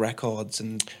obscure records.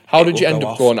 And how did you end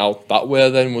up going out that way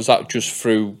then? Was that just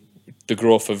through the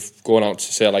growth of going out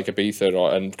to, say, like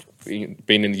Ibiza and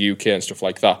being in the UK and stuff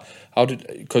like that?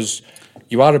 Because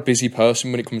you are a busy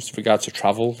person when it comes to regards to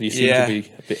travel. You seem to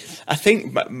be a bit... I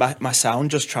think my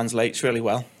sound just translates really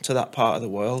well to that part of the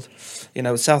world.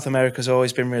 South America's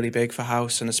always been really big for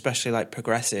house, and especially like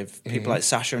progressive. People like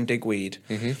Sasha and Digweed.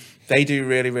 They do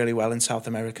really, really well in South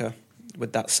America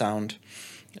with that sound.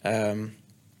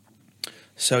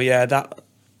 So yeah,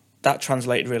 that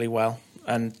translated really well,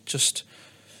 and just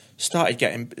started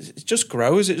getting. It just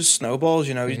grows. It just snowballs.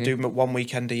 You know, you do one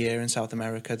weekend a year in South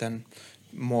America, then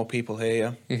more people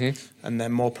hear you, and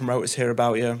then more promoters hear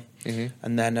about you,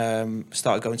 and then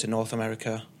started going to North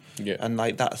America, and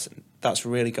like that's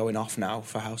really going off now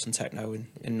for house and techno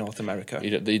in North America.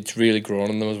 It's really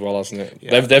grown on them as well, hasn't it?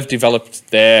 Yeah. They've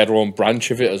developed their own branch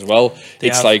of it as well.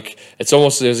 It's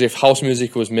almost as if house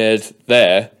music was made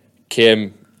there,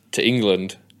 came to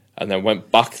England, and then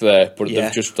went back there, but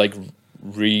they've just like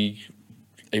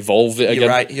re-evolved it again. You're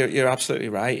right. You're absolutely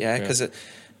right. Yeah, because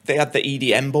they had the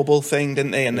EDM bubble thing,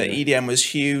 didn't they? And the EDM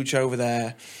was huge over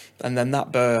there, and then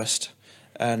that burst,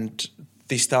 and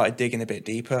they started digging a bit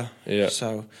deeper. Yeah.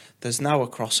 So there's now a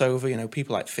crossover. You know,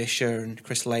 people like Fisher and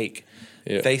Chris Lake,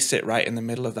 they sit right in the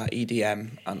middle of that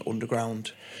EDM and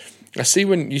underground. I see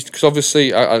because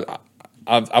obviously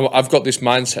I've got this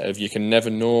mindset of you can never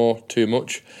know too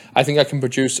much. I think I can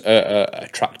produce a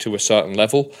track to a certain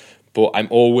level, but I'm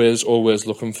always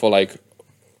looking for like,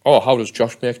 oh, how does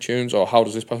Josh make tunes? Or how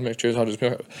does this person make tunes?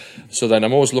 So then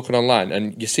I'm always looking online,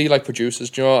 and you see like producers,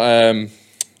 do you know,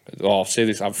 I'll say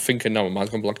this, I'm thinking now, my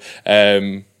mind's gone blank.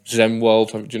 Zen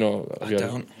World, do you know? I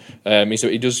don't.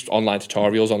 He does online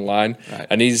tutorials online, right.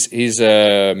 And he's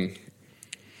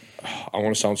I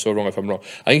want to sound so wrong if I'm wrong.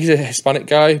 I think he's a Hispanic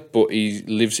guy, but he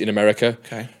lives in America.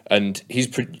 Okay. And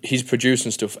he's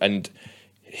producing stuff, and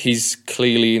he's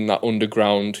clearly in that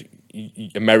underground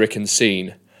American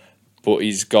scene, but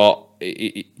he's got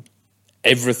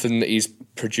everything that he's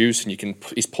producing.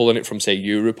 He's pulling it from, say,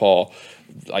 Europe, or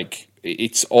like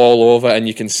it's all over, and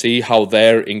you can see how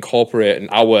they're incorporating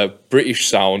our British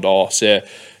sound, or say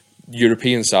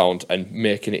European sound, and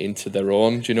making it into their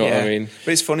own. Do you know what I mean?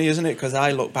 But it's funny, isn't it? Because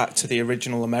I look back to the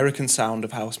original American sound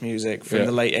of house music from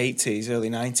the late 80s, early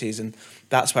 90s, and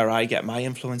that's where I get my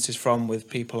influences from, with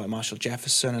people like Marshall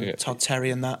Jefferson and Todd Terry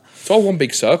and that. It's all one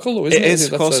big circle, though, isn't it? It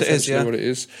is, of course it is, yeah. What it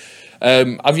is.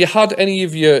 Have you had any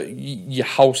of your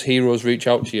house heroes reach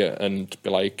out to you and be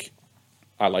like,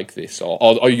 I like this,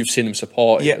 or you've seen them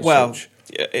support it? Yeah, well, such?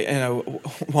 You know,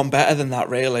 one better than that,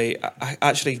 really. I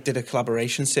actually did a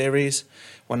collaboration series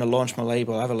when I launched my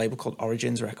label. I have a label called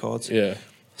Origins Records. Yeah.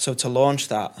 So to launch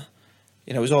that,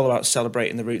 you know, it was all about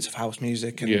celebrating the roots of house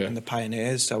music and the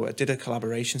pioneers. So I did a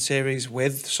collaboration series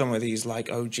with some of these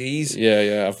like OGs.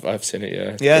 Yeah, I've seen it.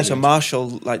 Yeah. Yeah. So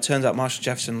Marshall, turns out Marshall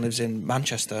Jefferson lives in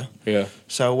Manchester. Yeah.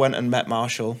 So I went and met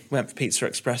Marshall. Went for Pizza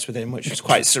Express with him, which was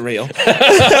quite surreal.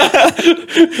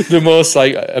 The most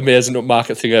like amazing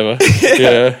upmarket thing ever.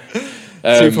 Yeah.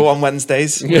 2-for-1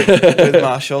 Wednesdays with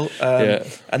Marshall.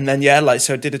 And then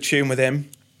so I did a tune with him,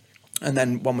 and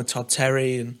then one with Todd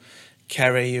Terry and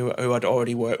Kerry, who I'd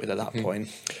already worked with at that point.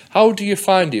 How do you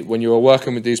find it when you were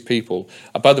working with these people?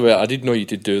 By the way, I didn't know you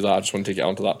did do that. I just wanted to get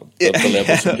onto that the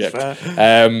label subject.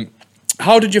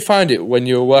 How did you find it when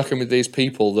you were working with these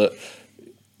people that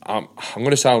it's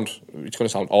going to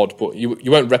sound odd, but you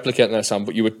weren't replicating their sound,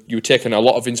 but you were taking a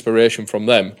lot of inspiration from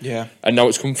them. Yeah. And now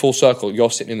it's come full circle.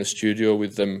 You're sitting in the studio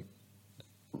with them,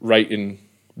 writing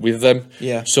with them.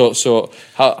 Yeah. So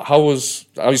how was,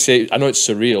 obviously I know it's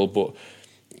surreal, but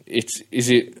is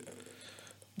it?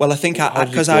 Well, I think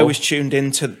because I was tuned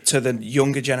in to the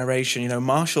younger generation. You know,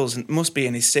 Marshall's must be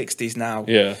in his 60s now.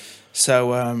 Yeah.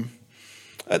 So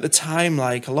at the time,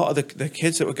 like a lot of the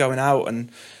kids that were going out and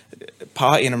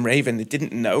partying and raving, they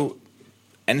didn't know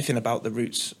anything about the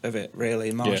roots of it,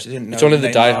 really. Marshall didn't know. It's only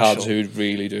the diehards who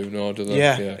really do know, do they?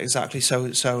 Yeah, exactly.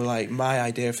 So like my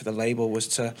idea for the label was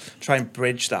to try and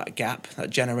bridge that gap, that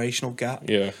generational gap.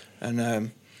 Yeah.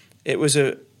 And it was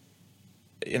a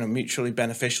mutually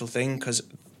beneficial thing, because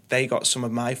they got some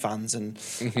of my fans, and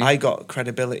I got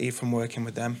credibility from working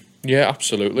with them. Yeah,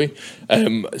 absolutely.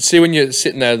 See, when you're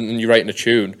sitting there and you're writing a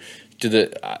tune,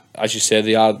 as you say,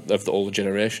 they are of the older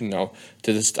generation now.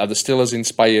 Are they still as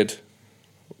inspired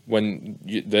when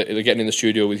they're getting in the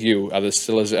studio with you? Are they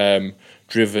still as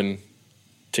driven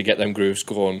to get them grooves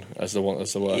going as they were?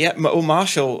 Yeah, well,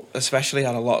 Marshall especially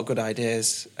had a lot of good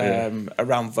ideas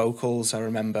around vocals. I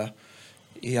remember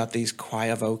he had these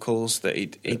choir vocals that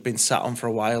he'd been sat on for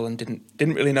a while and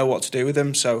didn't really know what to do with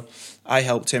them. So I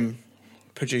helped him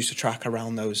produce a track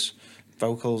around those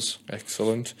vocals.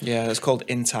 Excellent. Yeah, it's called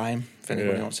In Time, if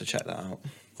anybody wants to check that out.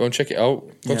 Go and check it out.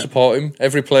 Go and support him.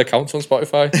 Every play counts on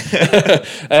Spotify.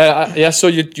 So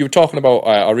you were talking about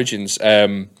Origins.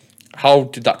 How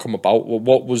did that come about?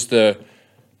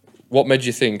 What made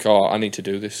you think, I need to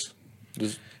do this?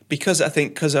 Because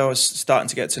I was starting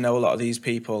to get to know a lot of these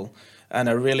people, and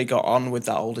I really got on with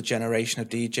that older generation of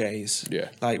DJs. Yeah.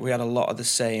 Like, we had a lot of the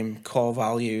same core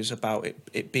values about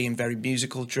it being very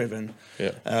musical driven.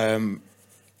 Yeah.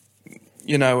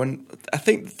 you know, and I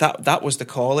think that was the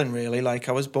calling really. Like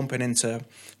I was bumping into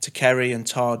Kerry and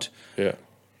Todd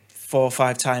 4 or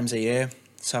 5 times a year,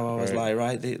 so I was like,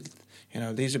 right, you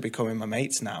know, these are becoming my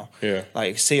mates now. Yeah,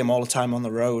 like see them all the time on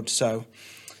the road. So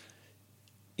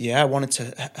yeah, I wanted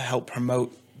to help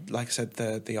promote, like I said,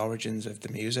 the origins of the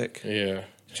music. Yeah,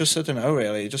 just I don't know,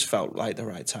 really, it just felt like the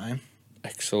right time.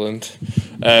 Excellent.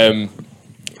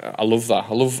 I love that.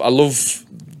 I love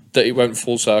that it went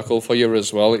full circle for you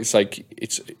as well. It's like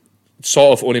it's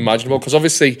sort of unimaginable because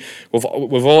obviously with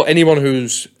all anyone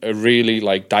who's a really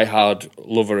like diehard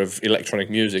lover of electronic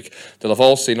music, they'll have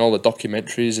all seen all the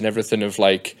documentaries and everything of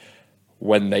like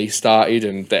when they started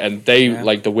and they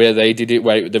like the way they did it,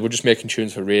 where they were just making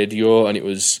tunes for radio, and it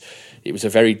was a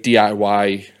very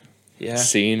DIY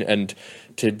scene, and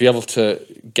to be able to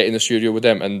get in the studio with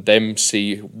them and them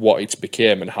see what it's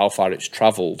became and how far it's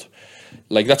travelled.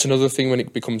 Like that's another thing when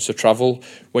it becomes to travel.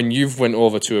 When you've went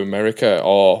over to America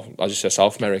or, as you say,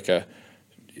 South America,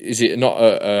 is it not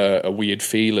a weird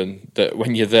feeling that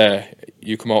when you're there,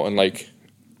 you come out and like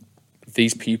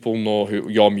these people know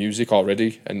your music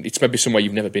already, and it's maybe somewhere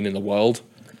you've never been in the world?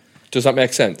 Does that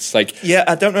make sense? Like, yeah,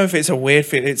 I don't know if it's a weird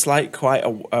feeling. It's like quite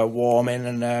a warming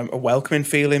and a welcoming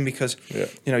feeling because you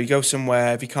know, you go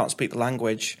somewhere, if you can't speak the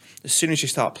language, as soon as you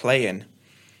start playing,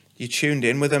 you're tuned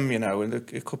in with them, you know, and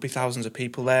there could be thousands of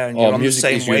people there, and you're on the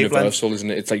same wavelength. Music is universal, isn't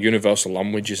it? It's like universal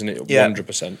language, isn't it?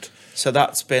 100%. So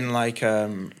that's been like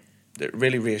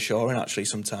really reassuring, actually.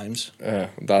 Sometimes,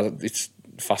 it's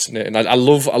fascinating. I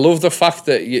love the fact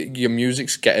that your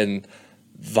music's getting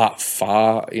that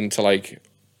far into like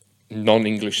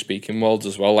non-English speaking worlds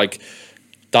as well. Like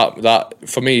that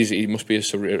for me it must be a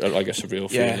surreal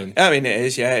feeling. I mean, it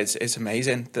is. Yeah, it's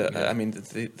amazing. I mean,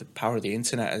 the power of the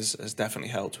internet has definitely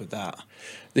helped with that.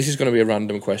 This is going to be a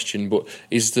random question, but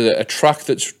is there a track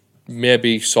that's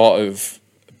maybe sort of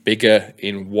bigger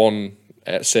in one,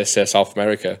 say South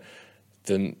America,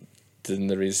 than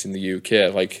there is in the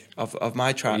UK? Like of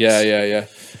my tracks. Yeah.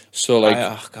 So like,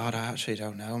 I actually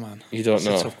don't know, man. You don't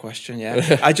know? It's a tough question.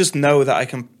 Yeah, I just know that I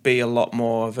can be a lot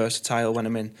more versatile when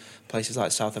I'm in places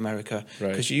like South America,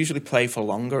 because you usually play for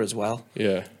longer as well.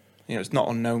 Yeah. You know, it's not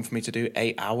unknown for me to do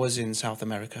 8 hours in South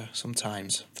America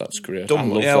sometimes. That's great. I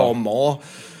love that. Or more.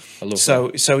 I love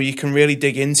that. So you can really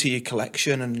dig into your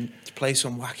collection and play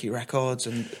some wacky records,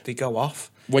 and they go off.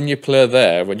 When you play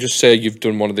there, when just say you've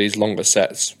done one of these longer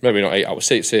sets, maybe not 8 hours,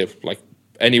 say like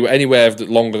anywhere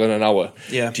longer than an hour.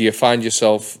 Yeah. Do you find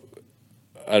yourself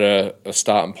at a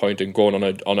starting point and going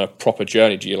on a proper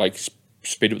journey? Do you like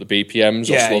speed up the BPMs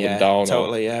or slow them down?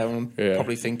 Totally. I'm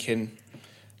probably thinking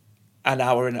an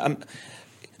hour, and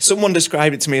someone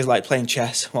described it to me as like playing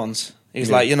chess once. He's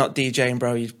like, "You're not DJing,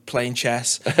 bro. You're playing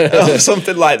chess," or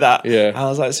something like that. Yeah, and I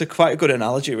was like, "It's quite a good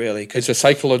analogy, really." It's a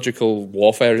psychological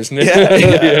warfare, isn't it?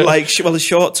 Yeah. Like, the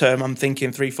short term, I'm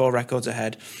thinking 3-4 records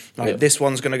ahead. Like this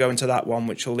one's going to go into that one,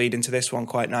 which will lead into this one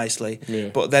quite nicely. Yeah.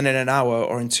 But then in an hour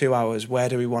or in 2 hours, where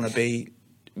do we want to be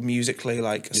musically,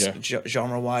 like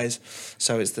genre wise?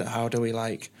 So it's how do we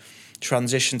like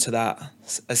transition to that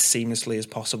as seamlessly as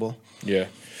possible? Yeah.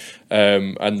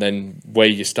 And then where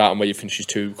you start and where you finish is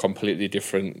two completely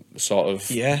different sort of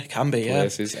can be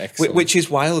places. Excellent. Which is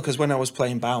wild, because when I was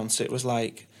playing bounce, it was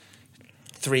like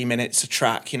 3 minutes a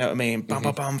track, you know what I mean? Bam,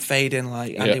 bam, bam, fading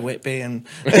like Andy Whitby. And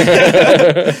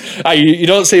you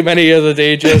don't see many other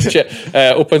DJs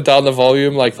up and down the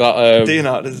volume like that. Do you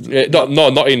not?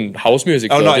 Not in house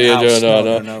music. Oh, though, not in house.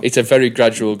 No. It's a very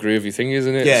gradual, groovy thing,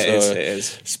 isn't it? Yeah, it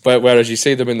is. But whereas you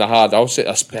see them in the hard house,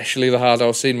 especially the hard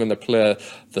house scene, when they play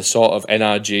the sort of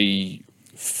NRG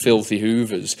filthy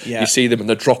hoovers, you see them and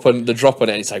they're dropping it, and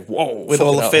it's like, whoa, with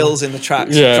all the fills in the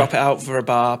tracks, you drop it out for a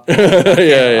bar.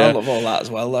 I love all that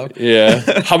as well, though.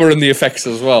 Hammering the effects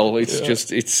as well. It's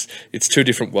just it's two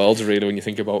different worlds, really, when you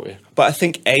think about it. But I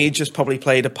think age has probably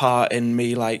played a part in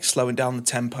me like slowing down the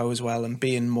tempo as well, and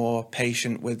being more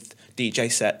patient with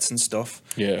DJ sets and stuff.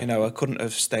 You know, I couldn't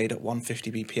have stayed at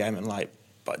 150 BPM and like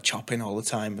chopping all the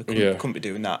time. I couldn't be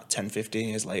doing that 10-15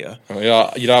 years later.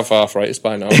 You'd have arthritis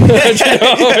by now. Do you know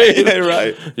what I mean? Yeah,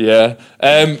 right.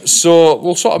 Yeah. So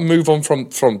we'll sort of move on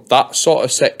from that sort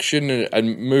of section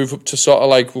and move up to sort of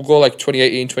like, we'll go like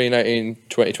 2018, 2019,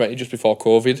 2020, just before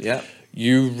COVID. Yeah.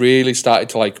 You really started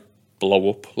to like blow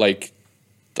up. Like,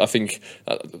 I think,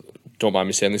 don't mind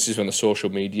me saying, this is when the social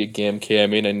media game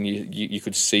came in, and you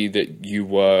could see that you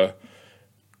were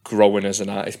growing as an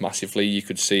artist massively. You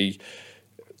could see,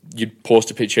 you'd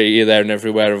post a picture here, there, and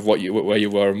everywhere of where you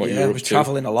were and what you were up to. I was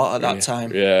travelling a lot at that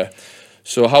time. Yeah.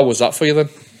 So how was that for you then?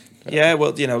 Yeah,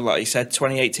 well, you know, like you said,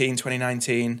 2018,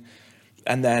 2019,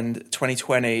 And then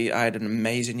 2020, I had an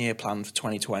amazing year planned for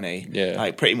 2020. Yeah.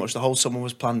 Like pretty much the whole summer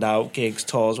was planned out, gigs,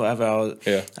 tours, whatever.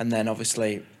 Yeah. And then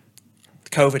obviously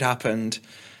COVID happened,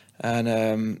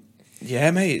 and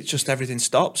yeah, mate, it's just everything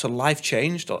stopped. So life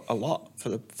changed a lot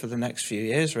for the next few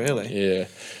years, really. Yeah.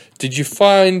 Did you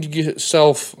find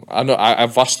yourself? I know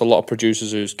I've asked a lot of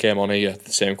producers who came on here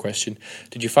the same question.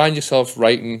 Did you find yourself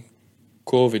writing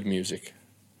COVID music?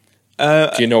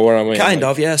 Do you know where I mean? Kind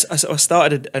of, yes. I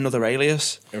started another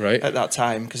alias Right. at that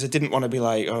time because I didn't want to be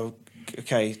like, oh,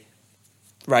 okay,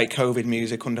 write COVID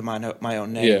music under my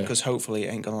own name because hopefully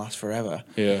it ain't gonna last forever.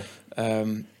 Yeah.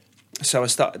 So I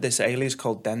started this alias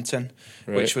called Denton,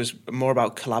 which was more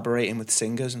about collaborating with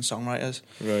singers and songwriters.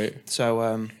 Right.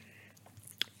 So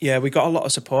yeah, we got a lot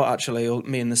of support actually.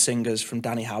 Me and the singers from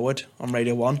Danny Howard on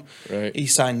Radio 1. Right. He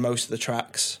signed most of the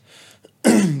tracks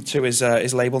to his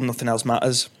label, Nothing Else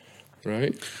Matters.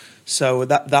 Right. So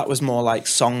that was more like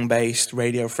song-based,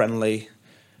 radio-friendly,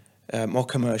 more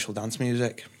commercial dance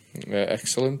music.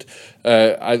 Excellent.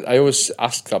 I always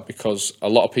ask that because a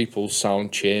lot of people's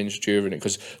sound changed during it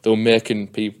because they were making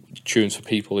tunes for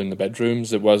people in the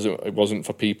bedrooms. It wasn't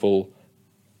for people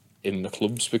in the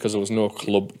clubs because there was no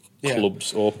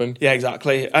clubs open. Yeah,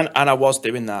 exactly. And I was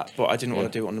doing that, but I didn't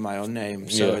want to do it under my own name,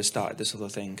 so I started this other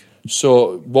thing.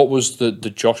 So, what was the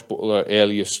Josh Butler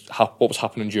alias? What was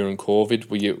happening during COVID?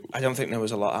 Were you? I don't think there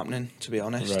was a lot happening, to be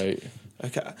honest. Right.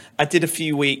 Okay. I did a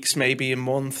few weeks, maybe a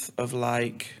month of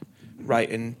like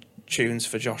writing tunes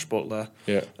for Josh Butler.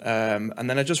 Yeah. And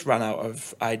then I just ran out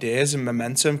of ideas and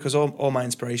momentum because all my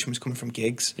inspiration was coming from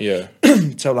gigs. Yeah.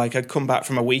 So like I'd come back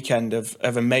from a weekend of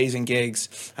amazing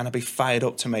gigs and I'd be fired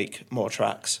up to make more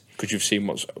tracks. Because you've seen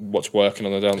what's working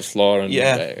on the dance floor and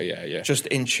yeah. Just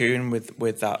in tune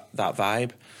with that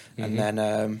vibe. Mm-hmm. And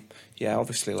then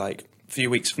obviously like a few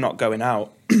weeks of not going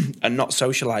out and not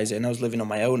socialising. I was living on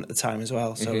my own at the time as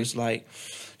well. So it was like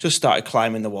just started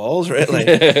climbing the walls, really.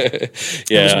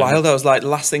 It was wild. I was like, the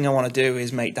last thing I want to do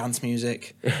is make dance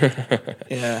music.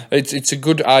 Yeah. It's a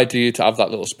good idea to have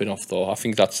that little spin-off, though. I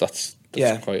think that's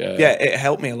quite... it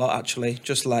helped me a lot, actually.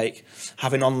 Just, like,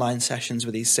 having online sessions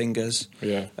with these singers.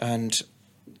 Yeah. And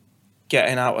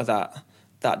getting out of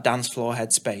that dance floor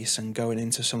headspace and going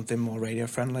into something more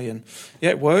radio-friendly. And,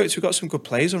 yeah, it worked. We got some good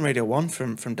plays on Radio 1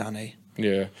 from Danny.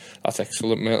 Yeah, that's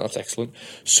excellent, mate. That's excellent.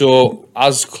 So,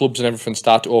 as clubs and everything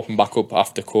start to open back up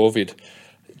after COVID,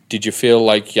 did you feel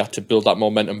like you had to build that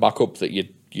momentum back up that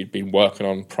you'd been working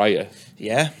on prior?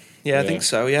 Yeah, I think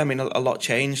so. Yeah, I mean, a lot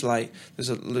changed. Like as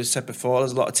I said before,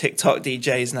 there's a lot of TikTok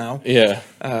DJs now. Yeah.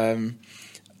 And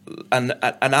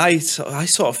I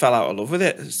sort of fell out of love with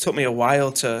it. It took me a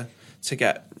while to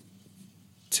get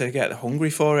hungry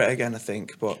for it again, I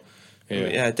think, but.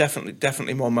 Yeah,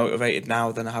 definitely more motivated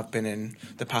now than I have been in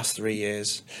the past 3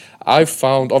 years. I've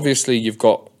found, obviously, you've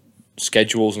got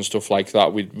schedules and stuff like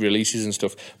that with releases and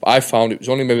stuff, but I found it was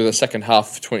only maybe the second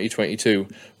half of 2022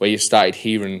 where you started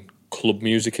hearing club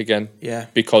music again. Yeah.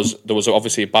 Because there was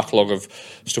obviously a backlog of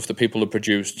stuff that people had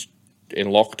produced in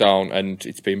lockdown and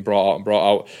it's been brought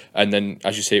out. And then,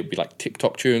 as you say, it'd be like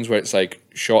TikTok tunes where it's like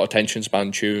short attention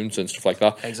span tunes and stuff like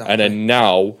that. Exactly. And then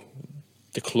now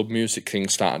the club music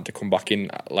thing's starting to come back in,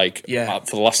 for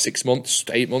the last 6 months,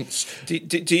 8 months. Do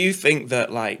you think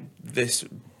that like the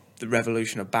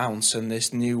revolution of bounce and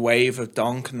this new wave of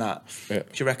donk and that? Yeah.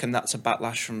 Do you reckon that's a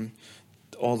backlash from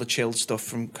all the chilled stuff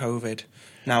from COVID?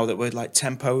 Now that we're like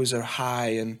tempos are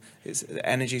high and the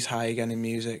energy's high again in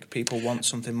music, people want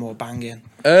something more banging.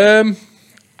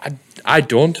 I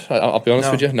don't. I'll be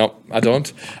honest with you. No, I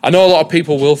don't. I know a lot of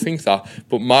people will think that,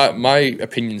 but my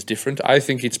opinion's different. I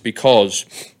think it's because,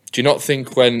 do you not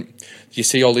think when you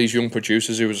see all these young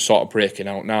producers who are sort of breaking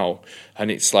out now,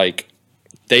 and it's like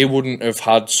they wouldn't have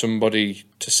had somebody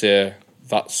to say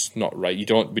that's not right.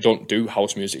 We don't do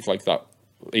house music like that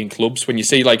in clubs. When you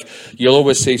see like, you'll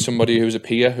always see somebody who's a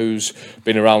peer who's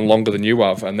been around longer than you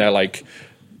have, and they're like,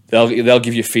 they'll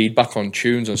give you feedback on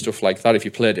tunes and stuff like that. If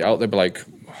you played it out, they'd be like,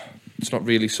 it's not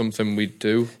really something we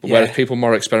do. Whereas people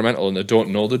more experimental and they don't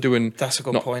know they're doing. That's a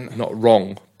good point. Not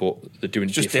wrong, but they're doing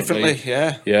just differently.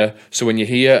 Yeah. So when you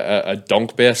hear a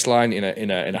donk bass line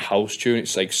in a house tune,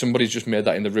 it's like somebody's just made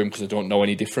that in the room because they don't know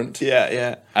any different.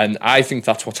 Yeah. And I think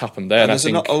that's what's happened there. And there's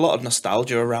a lot of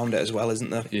nostalgia around it as well,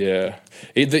 isn't there? Yeah.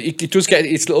 It does get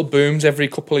its little booms every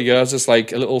couple of years. There's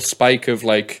like a little spike of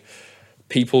like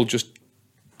people just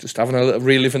having a little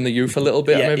reliving the youth a little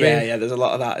bit, maybe. Yeah, there's a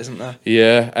lot of that, isn't there?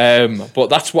 Yeah, but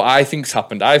that's what I think's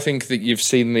happened. I think that you've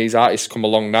seen these artists come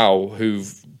along now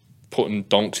who've putting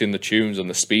donks in the tunes and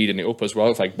the speeding it up as well.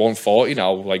 It's like 140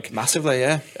 now, like massively,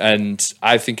 yeah. And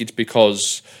I think it's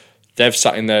because they've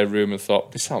sat in their room and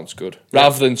thought, this sounds good.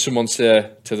 Rather than someone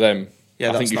say to them,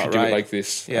 I think you should do it like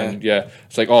this. Yeah. And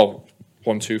it's like,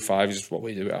 1, 2, 5 is what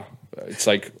we do. It's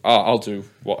like, I'll do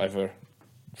whatever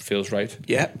feels right.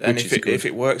 Yeah, and Which is if good.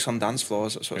 it works on dance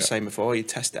floors, that's what I was saying before, you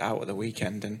test it out at the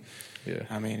weekend, and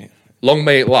I mean, long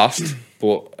may it last,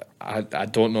 but I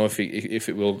don't know if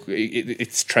it will.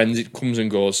 It's trends. It comes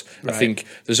and goes. Right. I think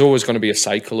there's always going to be a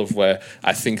cycle of where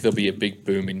I think there'll be a big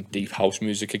boom in deep house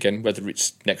music again, whether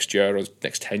it's next year or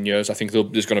next 10 years. I think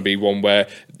there's going to be one where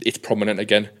it's prominent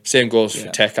again. Same goes for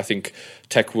tech. I think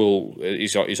tech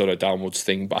is on a downwards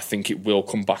thing, but I think it will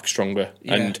come back stronger.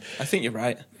 Yeah, And I think you're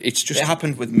right. it's just It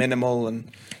happened with minimal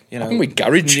and with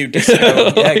garage. new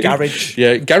disco. Yeah, garage.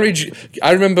 Yeah, garage.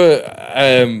 I remember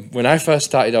when I first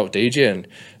started out DJing,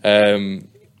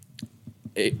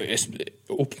 it's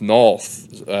up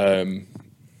north.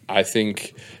 I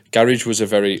think garage was a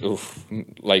very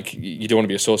you don't want to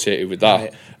be associated with that.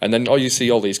 Right. And then you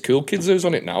see all these cool kids who's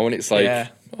on it now, and it's like,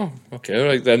 oh, okay,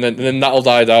 right. Then that'll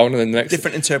die down, and then the next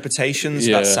Different interpretations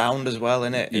of that sound as well,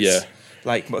 innit? It's,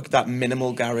 like that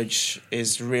minimal garage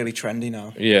is really trendy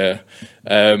now. Yeah,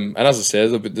 and as I say,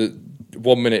 the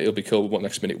 1 minute it'll be cool, but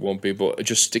next minute it won't be. But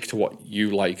just stick to what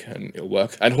you like, and it'll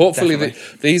work. And hopefully,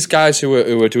 these guys who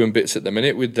are doing bits at the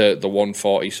minute with the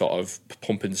 140 sort of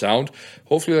pumping sound,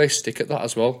 hopefully they stick at that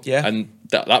as well. Yeah, and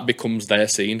that becomes their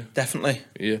scene. Definitely.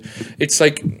 Yeah, it's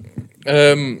like.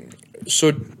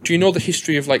 So, do you know the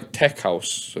history of like tech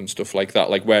house and stuff like that,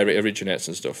 like where it originates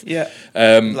and stuff? Yeah,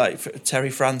 like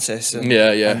Terry Francis. And,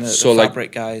 and the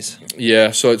Fabric guys. Yeah,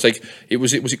 so it's like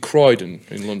was it Croydon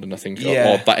in London, I think, or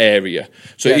that area.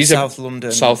 So South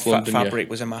London. London. Fabric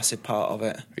was a massive part of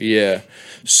it. Yeah,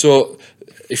 so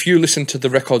if you listen to the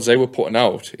records they were putting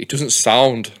out, it doesn't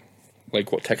sound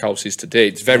like what tech house is today.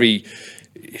 It's very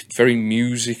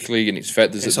musically, and it's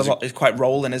quite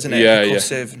rolling, isn't it? Yeah,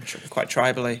 percussive, and quite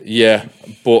tribally. Yeah,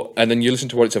 and then you listen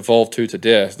to what it's evolved to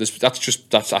today. I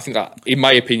think that, in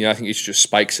my opinion, I think it's just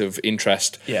spikes of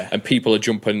interest. Yeah, and people are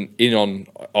jumping in on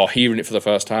or hearing it for the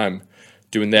first time,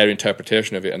 doing their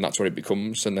interpretation of it, and that's what it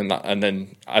becomes. And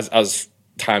then as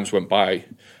times went by,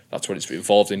 that's what it's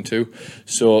evolved into.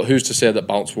 So who's to say that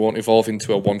bounce won't evolve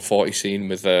into a 140 scene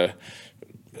with a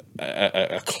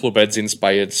clubheads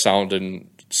inspired sound and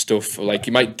stuff? Like,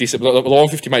 you might the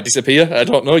 150 might disappear. I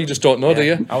don't know. You just don't know, do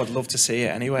you? I would love to see it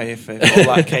anyway if all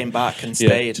that came back and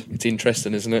stayed. It's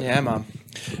interesting, isn't it? Yeah, man.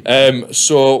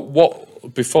 So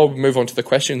before we move on to the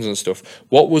questions and stuff,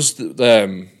 what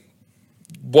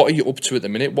are you up to at the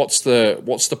minute? What's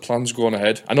the plans going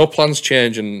ahead? I know plans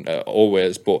change and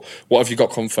always, but what have you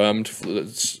got confirmed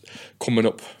that's coming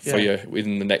up for you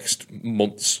within the next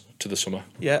months to the summer?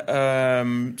 Yeah,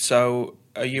 so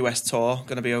a US tour,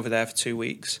 going to be over there for 2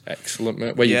 weeks. Excellent,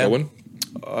 mate. Where are you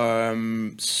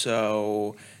going?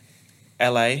 So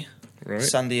LA, right.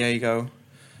 San Diego,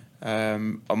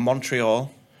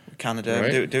 Montreal, Canada.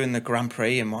 Right. Doing the Grand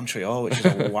Prix in Montreal, which is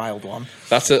a wild one.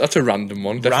 That's a random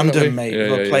one, definitely. Random, mate.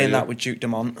 We're playing that with Duke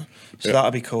Dumont, so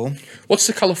that'll be cool. What's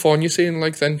the California scene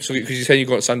like then? So, because you say you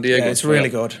got to San Diego. Yeah, it's really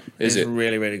good. Is it?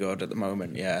 Really, really good at the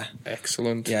moment, yeah.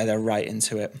 Excellent. Yeah, they're right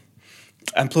into it.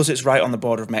 And plus it's right on the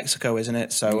border of Mexico, isn't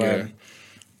it? So,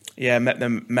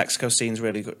 the Mexico scene's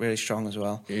really good, really strong as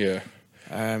well. Yeah.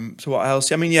 So what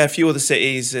else? I mean, a few other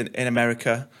cities in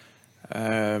America.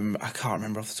 I can't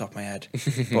remember off the top of my head.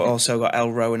 But also got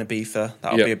El Ro and Ibiza.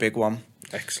 That'll be a big one.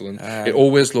 Excellent. It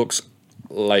always looks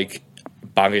like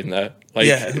banging there. Like,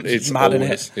 it's mad, always,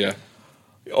 isn't it? Yeah.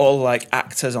 All like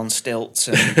actors on stilts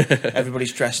and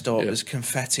everybody's dressed up. There's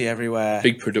confetti everywhere.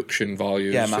 Big production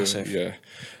value. Yeah, massive.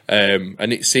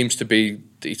 And it seems to be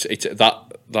it's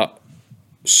that the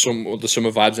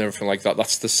summer vibes and everything like that.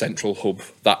 That's the central hub.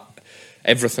 That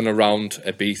everything around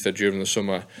Ibiza during the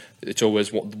summer, it's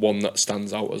always one that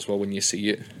stands out as well when you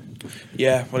see it.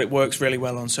 Yeah, well, it works really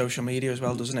well on social media as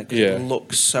well, doesn't it? Because it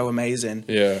looks so amazing.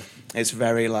 Yeah. It's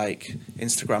very,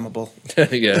 Instagrammable.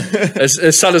 Yeah.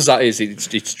 As sad as that is,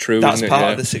 it's true, That's isn't it?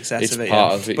 part of the success of it,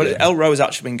 Of it, But El Ro's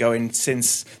actually been going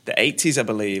since the 80s, I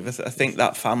believe. I think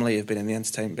that family have been in the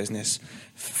entertainment business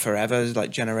forever,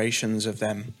 like generations of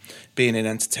them being in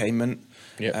entertainment.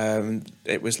 Yeah.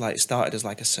 It was started as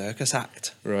a circus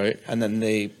act. Right. And then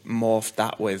they morphed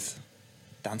that with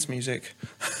dance music.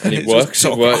 And it works.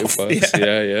 It works.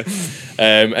 Yeah.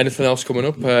 Anything else coming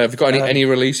up? Have you got any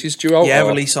releases due out? Yeah,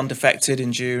 release on Defected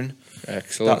in June.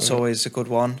 Excellent. That's always a good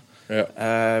one.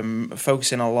 Yeah.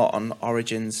 Focusing a lot on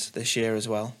Origins this year as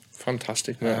well.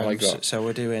 Fantastic, mate. I like that. So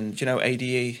we're doing, do you know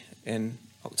ADE in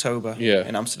October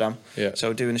in Amsterdam? Yeah. So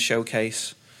we're doing a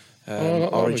showcase,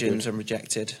 Origins and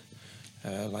Rejected,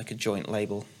 like a joint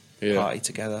label party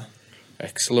together.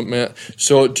 Excellent, mate.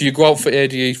 So, do you go out for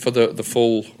ADE for the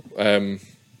full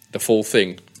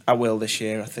thing? I will this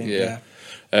year, I think. Yeah.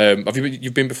 Have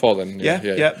you've been before then?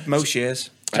 Yeah. Most years.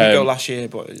 Didn't go last year,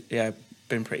 but yeah,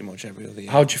 been pretty much every other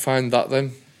year. How do you find that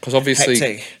then? Because obviously,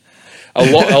 hectic.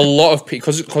 a lot of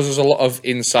people, because there's a lot of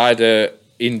insider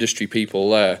industry people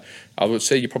there. I would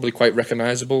say you're probably quite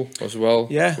recognisable as well.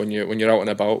 Yeah. When you're out and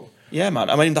about. Yeah, man.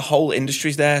 I mean, the whole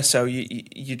industry's there, so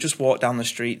you just walk down the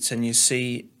streets and you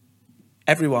see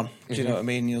everyone. Do you know what I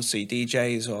mean? You'll see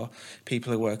DJs or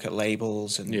people who work at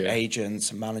labels and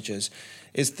agents and managers.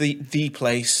 It's the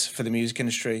place for the music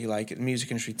industry. Like, the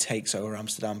music industry takes over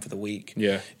Amsterdam for the week.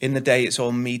 Yeah. In the day, it's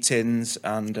all meetings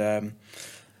and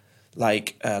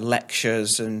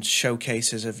lectures and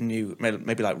showcases of new.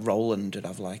 Maybe like Roland would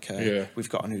have like we've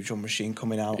got a new drum machine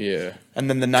coming out. Yeah. And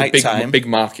then the night time, big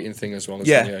marketing thing as well.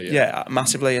 Yeah,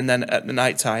 massively. And then at the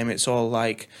night time, it's all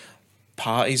like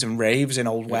parties and raves in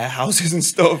old warehouses and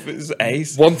stuff. It's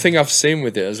ace. One thing I've seen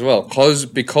with it as well,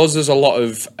 because there's a lot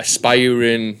of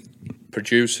aspiring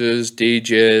producers,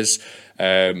 DJs,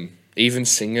 even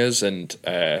singers, and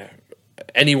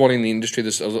anyone in the industry.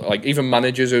 There's like even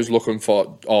managers who's looking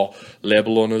for, or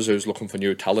label owners who's looking for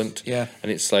new talent. Yeah,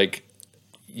 and it's like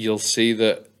you'll see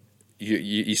that.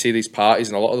 You see these parties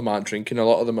and a lot of them aren't drinking. A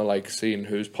lot of them are like seeing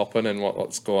who's popping and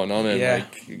what's going on. And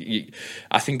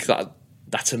I think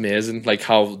that's amazing. Like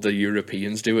how the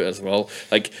Europeans do it as well.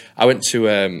 Like I went to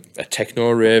a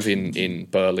techno rave in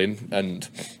Berlin, and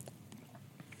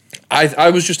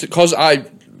I was just, because I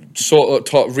sort of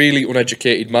taught really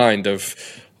uneducated mind of,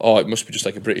 oh, it must be just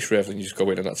like a British rave, and you just go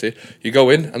in and that's it. You go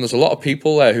in and there's a lot of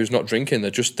people there who's not drinking.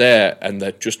 They're just there and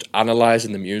they're just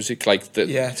analysing the music. Like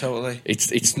yeah, totally.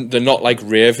 It's they're not like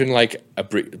raving like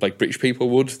like British people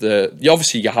would.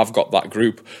 Obviously you have got that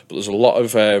group, but there's a lot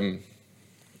of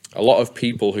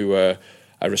people who are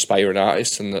aspiring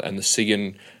artists, and they're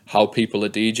seeing how people are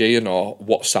DJing or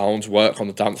what sounds work on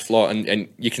the dance floor, and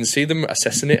you can see them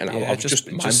assessing it, and I was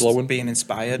just mind blowing. Being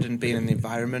inspired and being in the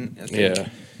environment. I think. Yeah.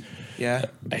 Yeah,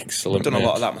 excellent. I've done a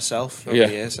lot of that myself over the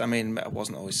years. I mean, I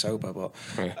wasn't always sober, but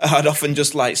I'd often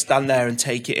just like stand there and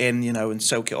take it in, and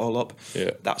soak it all up.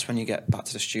 Yeah, that's when you get back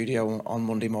to the studio on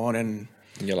Monday morning.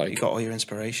 And you're like, you got all your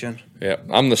inspiration. Yeah,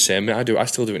 I'm the same. I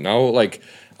still do it now. Like,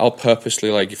 I'll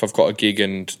purposely, like, if I've got a gig,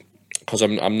 and because I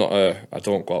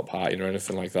don't go out partying or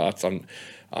anything like that.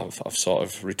 I've sort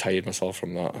of retired myself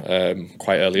from that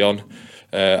quite early on.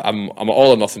 I'm an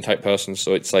all or nothing type person,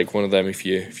 so it's like one of them. If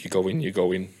you go in, you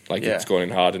go in. Like it's going in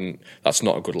hard, and that's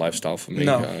not a good lifestyle for me.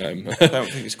 No, I don't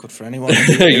think it's good for anyone.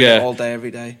 All day,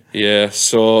 every day. Yeah.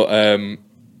 So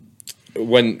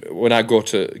when I go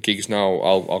to gigs now,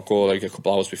 I'll go like a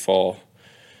couple hours before,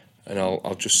 and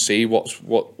I'll just see what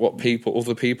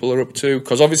other people are up to,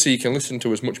 because obviously you can listen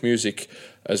to as much music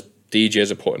as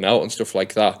DJs are putting out and stuff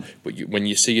like that, but when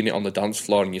you're seeing it on the dance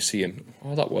floor and you're seeing,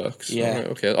 oh, that works, right,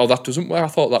 okay, oh, that doesn't work, I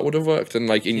thought that would have worked, and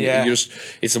like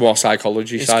it's the more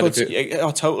psychology side of it.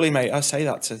 Oh, totally, mate. I say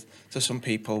that to some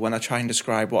people when I try and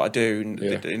describe what I do.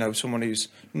 Someone who's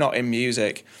not in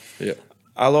music. Yeah.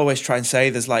 I'll always try and say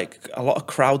there's like a lot of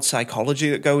crowd psychology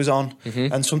that goes on,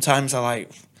 and sometimes I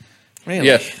like. Really?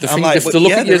 Yeah, the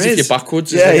look at you as if you're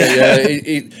backwards.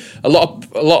 A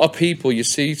lot of people, you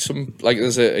see some, like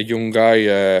there's a young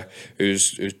guy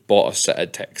who's bought a set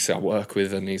of techs I work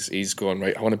with, and he's going,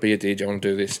 right, I want to be a DJ, I want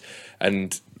to do this,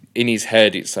 and in his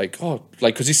head it's like, oh,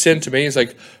 like, because he's saying to me, he's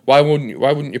like, why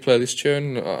wouldn't you play this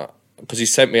tune? Because he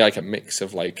sent me like a mix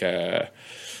of like it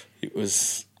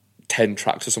was 10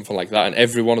 tracks or something like that, and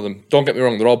every one of them, don't get me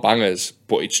wrong, they're all bangers,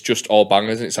 but it's just all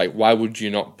bangers, and it's like, why would you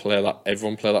not play that?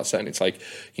 Everyone play that set, and it's like,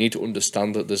 you need to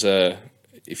understand that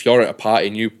if you're at a party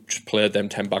and you just played them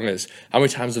 10 bangers, how many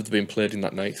times have they been played in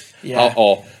that night? Yeah.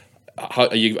 How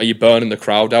are you burning the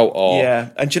crowd out? Or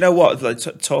and do you know what? Like,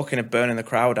 talking of burning the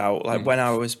crowd out, like when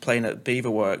I was playing at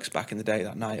Beaverworks back in the day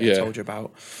that night, I told you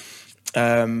about.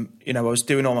 I was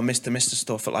doing all my Mr.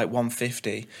 stuff at like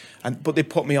 1:50, but they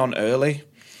put me on early.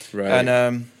 Right.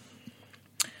 And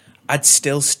I'd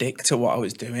still stick to what I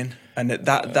was doing, and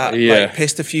that like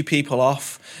pissed a few people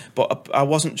off. But I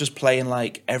wasn't just playing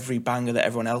like every banger that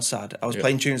everyone else had. I was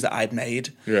playing tunes that I'd made.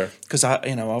 Yeah. Because I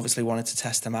obviously wanted to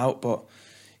test them out. But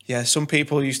yeah, some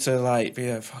people used to like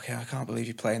be like, "Fuck, I can't believe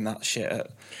you're playing that shit."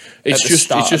 It's just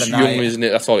young, isn't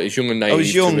it? I thought it's young and naive. I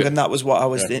was young, and that was what I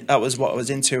was. That was what I was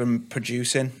into and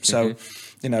producing. So.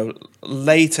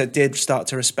 Later did start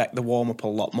to respect the warm-up a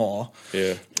lot more.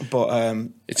 Yeah. But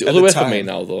it's the other way for me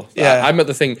now, though. Yeah. I'm at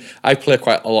the thing, I play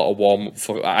quite a lot of warm-up.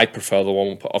 I prefer the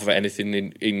warm-up of anything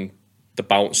in the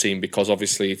bounce scene, because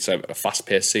obviously it's a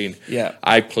fast-paced scene. Yeah.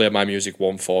 I play my music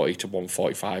 140 to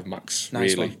 145 max,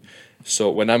 really. So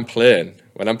when I'm playing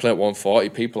at 140,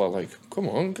 people are like, "Come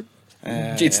on."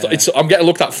 I'm getting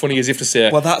looked at funny as if to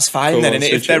say, well, that's fine "Come then, on, and if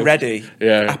switch it they're up." ready,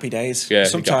 Yeah. happy days. Yeah,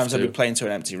 Sometimes you I'll have be to. playing to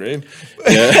an empty room.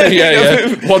 Yeah.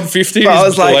 150 But I is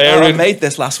was like, oh, I blaring. made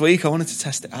this last week. I wanted to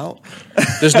test it out.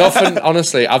 There's nothing,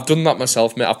 honestly, I've done that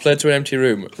myself, mate. I've played to an empty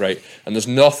room, right? And there's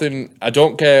nothing, I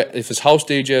don't care if there's house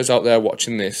DJs out there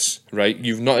watching this, right?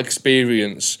 You've not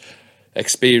experienced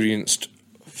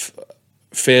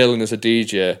failing as a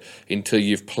DJ until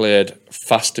you've played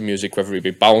faster music, whether it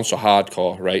be bounce or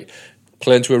hardcore, right?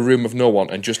 Playing to a room of no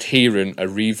one and just hearing a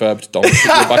reverbed donk hit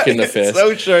you back in the face.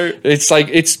 So true.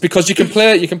 It's because you can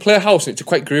play a house and it's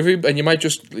quite groovy, and you might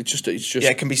it's just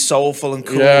Yeah, it can be soulful and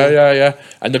cool. yeah.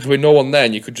 And there could be no one there,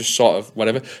 and you could just sort of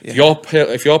whatever. Yeah.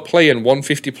 If you're playing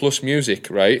 150 plus music,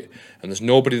 right, and there's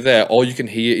nobody there, all you can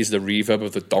hear is the reverb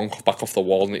of the donk back off the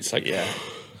wall, and it's like, Yeah.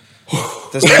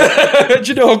 There's no, do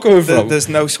you know where I'm coming from? there's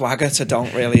no swagger to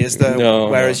donk, really, is there? No,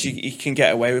 Whereas you can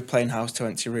get away with playing house to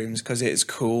empty rooms because it's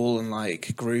cool and like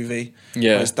groovy.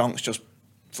 Yeah. Whereas donk's just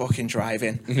fucking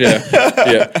driving.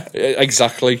 yeah,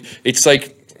 exactly. It's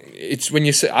like it's when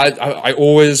you say I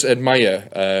always admire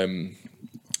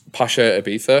Pasha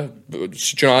Ibiza. But, do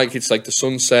you know, like it's like the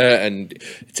sunset and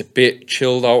it's a bit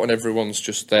chilled out and everyone's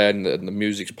just there and the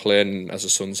music's playing as the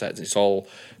sun sets. It's all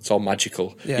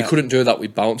magical. Yeah. You couldn't do that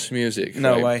with bounce music.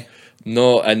 No right? way.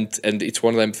 No, and it's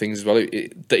one of them things as well.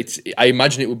 I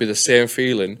imagine it would be the same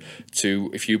feeling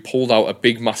to if you pulled out a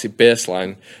big massive bass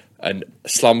line and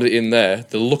slammed it in there.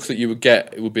 The look that you would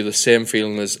get, it would be the same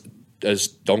feeling as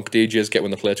donk DJs get when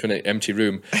they play to an empty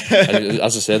room. And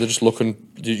as I say, you're just looking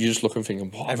thinking,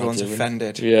 what am I Everyone's doing?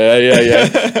 offended. Yeah.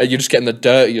 And you're just getting the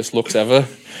dirtiest looks ever.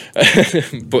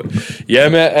 But yeah,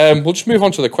 mate, we'll just move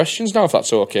on to the questions now, if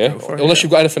that's okay. Unless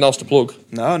you've got anything else to plug.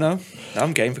 No,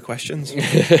 I'm game for questions.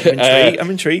 I'm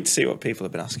intrigued to see what people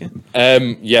have been asking.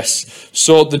 Yes.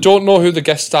 So they don't know who the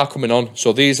guests are coming on.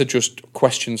 So these are just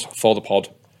questions for the pod.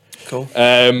 Cool.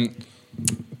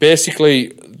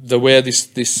 Basically, the way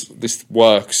this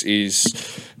works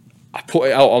is I put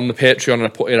it out on the Patreon and I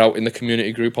put it out in the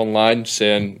community group online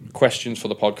saying questions for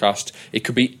the podcast. It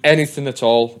could be anything at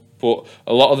all, but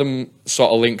a lot of them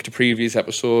sort of link to previous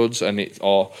episodes, and a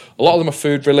lot of them are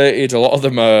food related, a lot of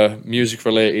them are music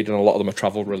related, and a lot of them are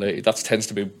travel related. That tends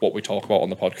to be what we talk about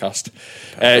on the podcast.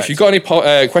 If you've got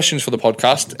any questions for the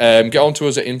podcast, get on to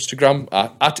us at Instagram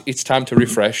at It's Time to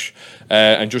Refresh,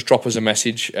 and just drop us a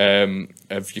message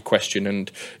of your question.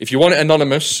 And if you want it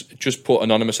anonymous, just put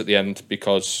anonymous at the end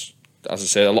because, as I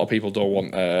say, a lot of people don't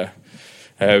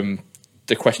want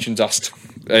the questions asked.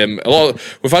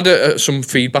 We've had some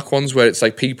feedback ones where it's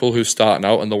like people who're starting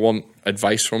out and they want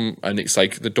advice from, and it's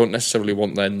like they don't necessarily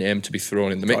want their name to be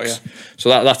thrown in the mix. Oh, yeah. So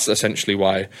that's essentially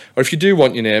why. Or if you do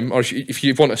want your name, or if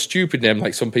you want a stupid name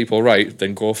like some people write,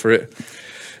 then go for it.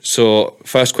 So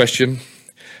first question.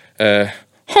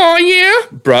 Oh yeah,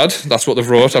 Brad. That's what they've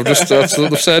wrote. That's what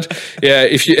they've said. Yeah,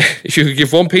 if you could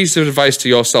give one piece of advice to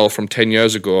yourself from 10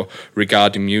 years ago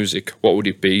regarding music, what would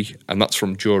it be? And that's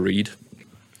from Joe Reed.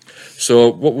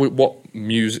 So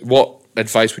what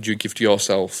advice would you give to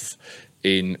yourself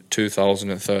in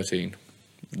 2013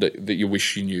 that you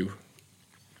wish you knew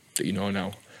that you know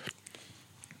now?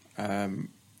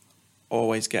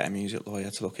 Always get a music lawyer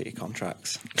to look at your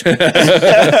contracts.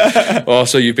 Oh,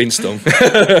 so you've been stung.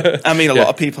 I mean, a lot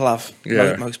of people have.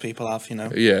 Yeah. Most people have,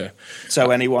 Yeah. So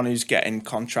anyone who's getting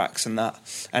contracts and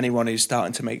that, anyone who's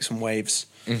starting to make some waves,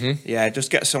 yeah,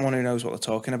 just get someone who knows what they're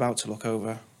talking about to look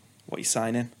over what you're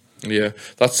signing. Yeah,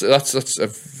 that's a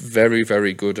very,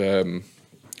 very good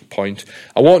point.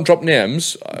 I won't drop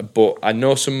names, but I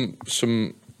know some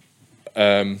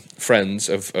friends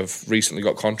have recently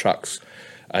got contracts,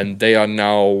 and they are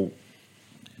now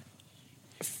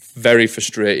very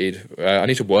frustrated. I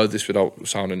need to word this without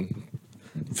sounding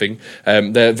thing.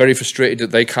 They're very frustrated that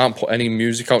they can't put any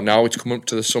music out now. It's coming up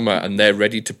to the summer, and they're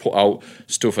ready to put out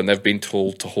stuff, and they've been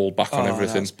told to hold back on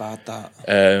everything. That's bad,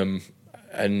 that.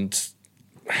 And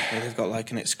they've got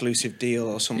like an exclusive deal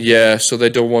or something. yeah, so they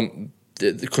don't want,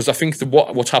 because I think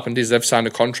what's happened is they've signed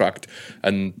a contract,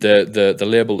 and the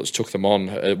label that's took them on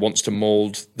wants to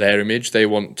mould their image. They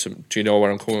want to. Do you know where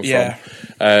I'm coming from? Yeah,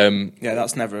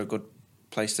 that's never a good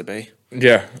place to be.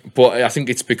 Yeah, but I think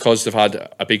it's because they've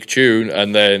had a big tune,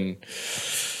 and then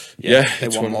They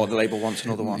want more. The label wants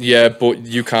another one. Yeah, but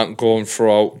you can't go and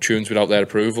throw out tunes without their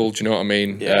approval. Do you know what I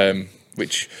mean? Yeah.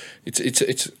 Which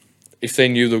it's if they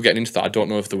knew they were getting into that, I don't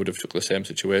know if they would have took the same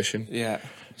situation. Yeah.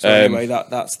 So anyway,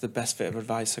 that's the best bit of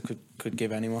advice I could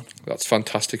give anyone. That's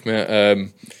fantastic,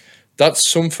 mate. That's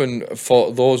something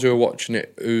for those who are watching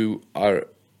it who are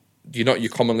you're not your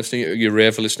common listener, you're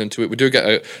raver listening to it. We do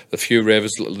get a few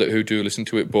ravers who do listen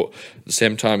to it, but at the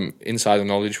same time, insider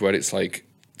knowledge where it's like,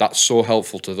 that's so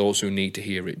helpful to those who need to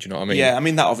hear it. Do you know what I mean? Yeah, I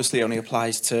mean, that obviously only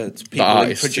applies to people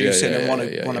artists, producing and want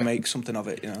to yeah. make something of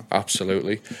it, you know?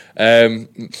 Absolutely.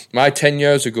 My 10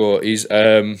 years ago is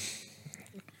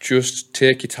just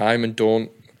take your time and don't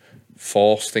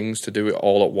force things to do it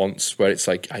all at once, where it's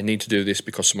like, I need to do this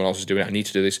because someone else is doing it, I need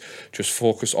to do this. Just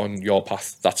focus on your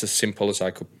path. That's as simple as I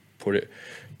could put it,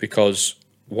 because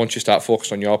once you start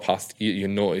focusing on your path, you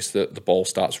notice that the ball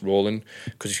starts rolling.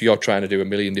 Because if you're trying to do a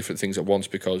million different things at once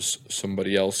because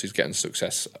somebody else is getting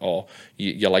success, or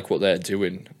you like what they're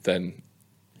doing, then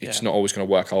it's not always going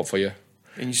to work out for you.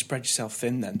 And you spread yourself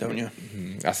thin then, don't you?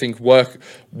 I think work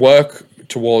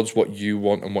towards what you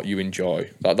want and what you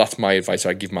enjoy. That's my advice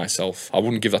I give myself. I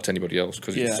wouldn't give that to anybody else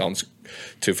because it sounds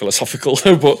too philosophical.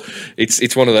 But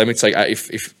it's one of them. It's like,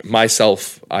 if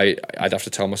myself, I'd have to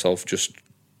tell myself, just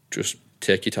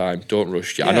take your time. Don't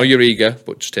rush. I know you're eager,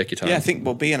 but just take your time. Yeah, I think,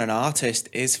 well, being an artist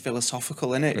is philosophical,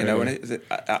 innit? You know, and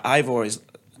I've always,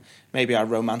 maybe I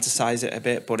romanticize it a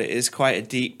bit, but it is quite a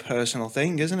deep personal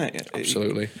thing, isn't it?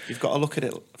 Absolutely. You've got to look at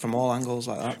it from all angles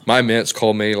like that. My mates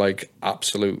call me like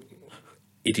absolute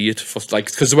idiot for like,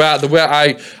 because the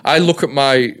way I look at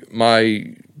my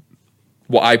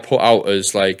what I put out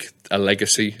as like a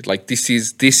legacy. Like this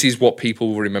is what people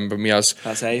will remember me as.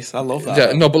 That's ace. I love that.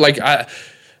 Yeah, no, but like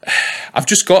I've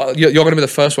just got. You're going to be the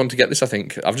first one to get this. I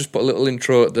think I've just put a little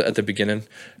intro at the beginning.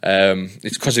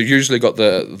 It's because I've usually got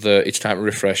the it's time to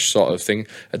refresh sort of thing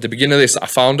at the beginning of this. I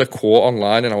found a quote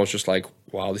online and I was just like,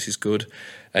 wow, this is good.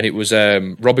 And it was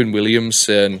Robin Williams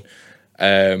saying,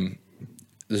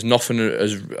 "There's nothing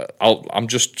as I'm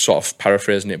just sort of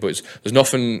paraphrasing it, but there's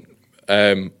nothing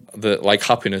that like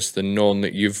happiness than knowing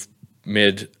that you've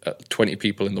made 20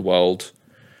 people in the world."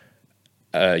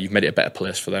 You've made it a better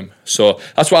place for them. So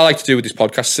that's what I like to do with this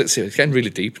podcast. It's getting really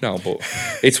deep now, but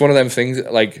it's one of them things.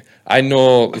 Like, I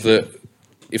know that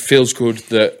it feels good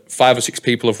that 5 or 6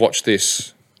 people have watched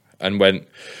this and went,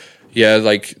 yeah,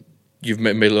 like you've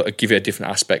made me give it a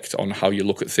different aspect on how you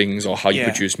look at things or how you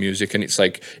produce music. And it's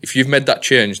like, if you've made that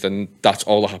change, then that's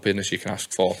all the happiness you can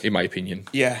ask for, in my opinion.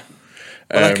 Yeah.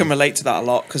 Well, I can relate to that a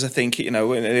lot because I think, you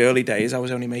know, in the early days, I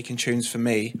was only making tunes for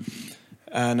me.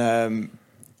 And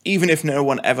even if no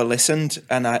one ever listened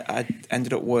and I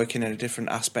ended up working in a different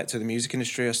aspect of the music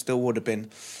industry, I still would have been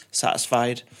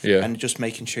satisfied and just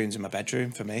making tunes in my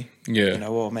bedroom for me. Yeah. You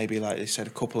know, or maybe, like they said,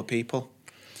 a couple of people.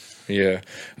 Yeah,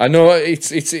 I know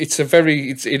it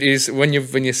is when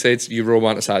you say you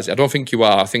romanticize it. I don't think you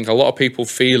are. I think a lot of people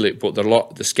feel it, but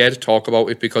they're scared to talk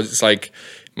about it because it's like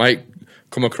might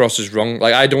come across as wrong.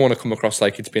 Like, I don't want to come across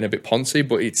like it's been a bit poncy,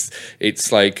 but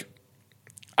it's like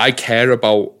I care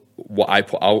about what I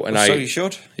put out, and so you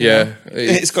should. Yeah,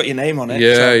 it's got your name on it.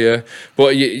 Yeah, so. yeah.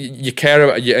 But you care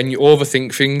about it, and you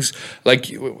overthink things.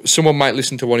 Like, someone might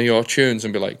listen to one of your tunes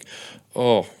and be like,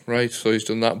 "Oh, right, so he's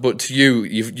done that." But to you,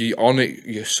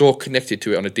 you're so connected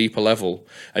to it on a deeper level,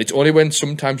 and it's only when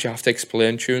sometimes you have to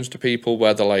explain tunes to people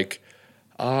where they're like,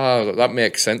 that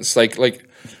makes sense. Like.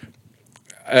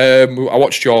 I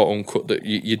watched your uncut that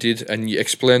you did, and you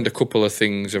explained a couple of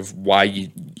things of why you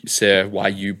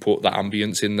put that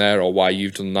ambience in there, or why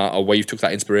you've done that, or where you took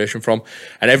that inspiration from.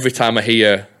 And every time I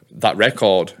hear that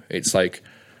record, it's like,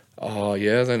 oh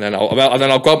yeah. Then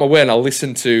I'll go out my way and I'll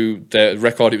listen to the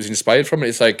record it was inspired from. And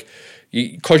it's like,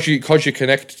 because you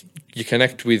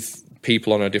connect with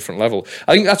people on a different level.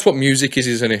 I think that's what music is,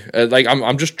 isn't it? Like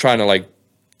I'm just trying to like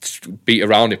beat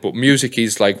around it, but music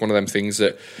is like one of them things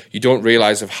that you don't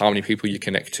realize of how many people you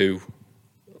connect to.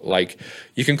 Like,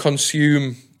 you can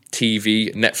consume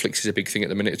TV. Netflix is a big thing at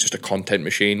the minute. It's just a content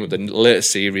machine with the latest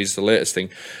series, the latest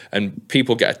thing, and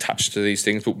people get attached to these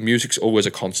things. But music's always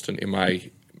a constant in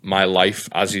my life,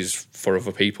 as is for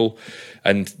other people,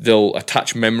 and they'll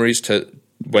attach memories to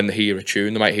when they hear a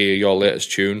tune. They might hear your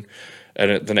latest tune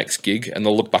at the next gig, and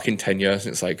they'll look back in 10 years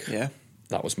and it's like,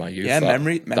 that was my youth. Yeah,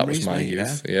 memories. That was my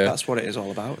youth. Yeah. That's what it is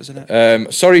all about, isn't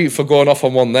it? Sorry for going off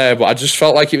on one there, but I just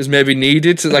felt like it was maybe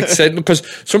needed to like say, because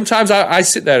sometimes I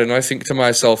sit there and I think to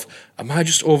myself, am I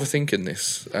just overthinking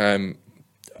this?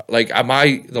 Like, am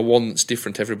I the one that's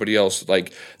different to everybody else?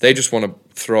 Like, they just want to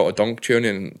throw out a donk tune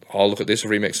and, oh, look at this, a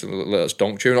remix of the latest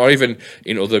donk tune. Or even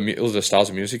in other styles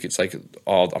of music, it's like,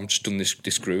 oh, I'm just doing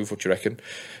this groove, what do you reckon?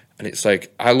 And it's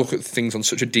like, I look at things on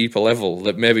such a deeper level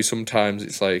that maybe sometimes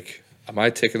it's like, am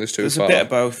I taking this too far? There's a bit of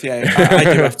both, yeah. I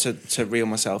do have to reel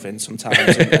myself in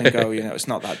sometimes and go, you know, it's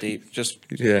not that deep. Just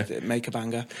make a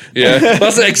banger. Yeah,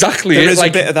 that's exactly there it. There is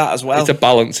like, a bit of that as well. It's a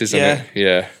balance, isn't it?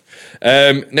 Yeah.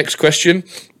 Next question.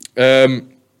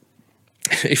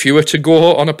 if you were to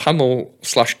go on a panel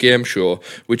 / game show,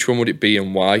 which one would it be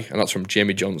and why? And that's from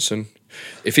Jamie Johnson.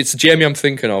 If it's Jamie I'm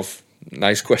thinking of,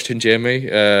 nice question, Jamie.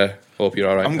 Hope you're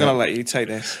all right. I'm going to let you take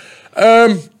this.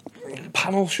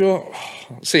 Panel show.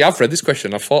 See, I've read this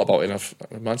question. I've thought about it.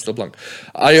 And mine's still blank.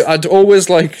 I'd always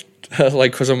like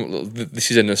because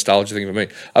this is a nostalgia thing for me.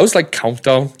 I always like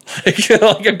Countdown. like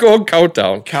I go on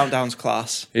Countdown. Countdown's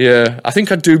class. Yeah, I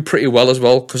think I do pretty well as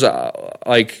well because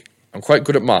I'm quite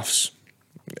good at maths.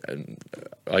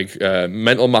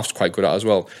 Mental maths quite good at as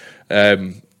well.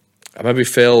 I maybe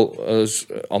fail as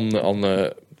on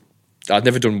the. I'd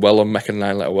never done well on making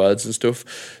 9-letter words and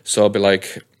stuff, so I'd be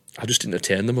like, I just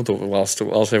entertain them whilst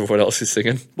everyone else is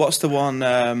singing. What's the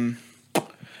one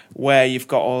where you've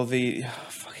got all the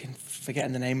fucking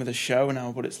forgetting the name of the show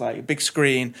now, but it's like a big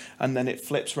screen and then it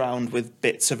flips round with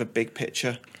bits of a big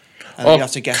picture. And you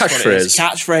have to guess what it is.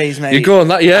 Catchphrase, mate. You go on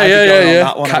that, yeah.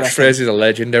 That one, Catchphrase is a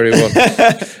legendary one.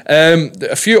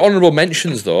 A few honourable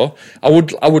mentions though. I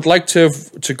would like to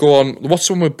go on. What's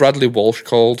the one with Bradley Walsh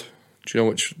called? Do you know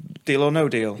which? Deal or No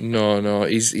Deal? No.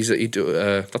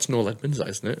 That's Noel Edmonds,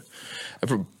 isn't it?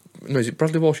 No, is it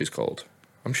Bradley Walsh? He's called.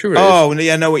 I'm sure it is. Oh,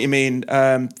 yeah, I know what you mean.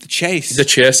 The Chase. The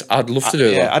Chase. I'd love to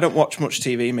do that. Yeah, I don't watch much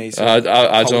TV, mate. So I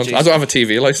don't have a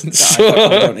TV license. No,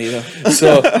 I don't either.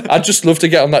 So I'd just love to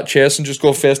get on that Chase and just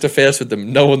go face to face with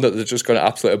them, knowing that they're just going to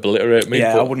absolutely obliterate me.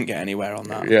 Yeah, I wouldn't get anywhere on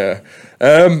that. Yeah.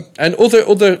 And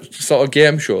other sort of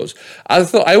game shows. I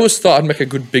always thought I'd make a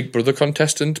good Big Brother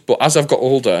contestant, but as I've got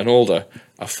older and older,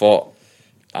 I thought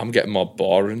I'm getting more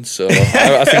boring. So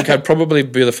I think I'd probably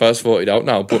be the first voted out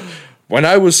now. But when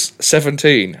I was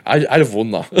 17, I'd have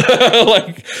won that.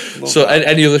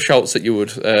 Any other shouts that you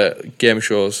would game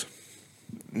shows?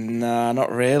 Nah,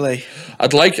 not really.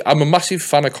 I'm a massive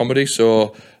fan of comedy,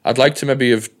 so I'd like to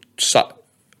maybe have sat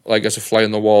like as a fly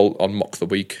on the wall on Mock the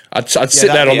Week. I'd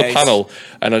sit there on the panel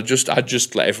and I'd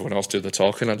just let everyone else do the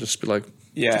talking. I'd just be like,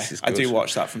 yeah, this is good. I do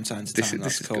watch that from time to time.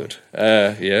 This is cool. Good.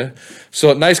 Yeah.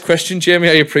 So nice question, Jamie.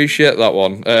 I appreciate that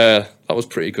one. That was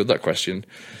pretty good, that question.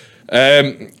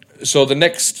 So the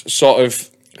next sort of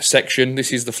section,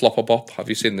 this is the Flop or Bop. Have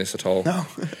you seen this at all? No.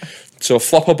 So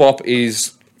Flop or Bop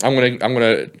is I'm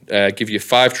gonna give you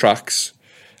 5 tracks.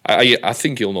 I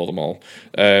think you'll know them all,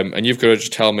 and you've got to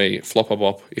just tell me flop or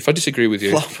bop. If I disagree with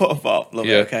you, flop or bop. Love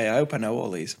it. Okay, I hope I know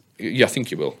all these. Yeah, I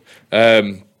think you will.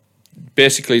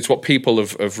 Basically, it's what people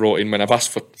have wrote in. When I've asked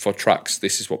for tracks,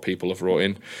 this is what people have wrote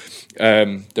in.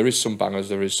 There is some bangers,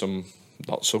 there is some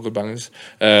not so good bangers,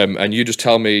 and you just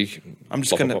tell me. I'm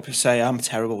just going to say I'm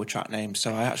terrible with track names,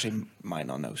 so I actually might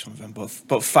not know some of them. But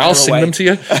I'll sing them to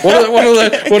you.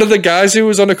 One of the guys who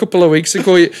was on a couple of weeks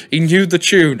ago, he knew the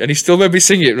tune and he still made me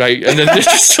sing it right. And then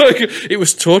it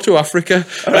was Toto Africa,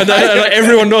 and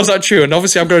everyone knows that tune.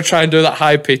 Obviously, I'm going to try and do that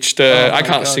high pitched. I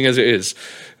can't sing as it is.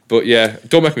 But yeah,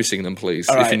 don't make me sing them, please.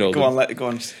 All right, if you know go them. on, let it go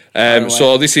on.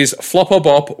 So this is Flop or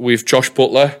Bop with Josh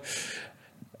Butler.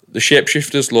 The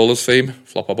Shapeshifters, Lola's theme.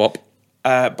 Flop or Bop?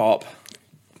 Bop.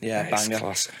 Yeah, nice,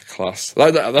 banger. Class.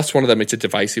 That's one of them. It's a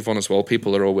divisive one as well.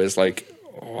 People are always like,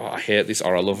 oh, I hate this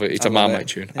or I love it. It's a Marmite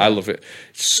tune. Yeah. I love it.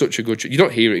 It's such a good tune. You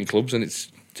don't hear it in clubs and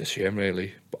it's a shame,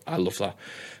 really. But I love that.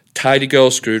 Tidy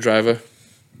Girl, Screwdriver.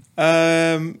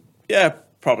 Yeah,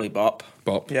 probably Bop.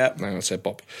 Bop. Yeah. I'm going to say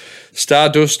Bop.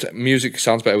 Stardust, Music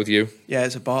Sounds Better With You. Yeah,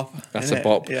 it's a bop. That's a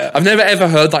bop. Yeah. I've never ever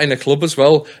heard that in a club as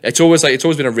well. It's always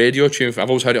been a radio tune. I've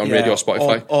always heard it on radio or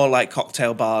Spotify. Or like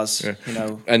cocktail bars, you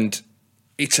know. And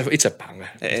it's a banger.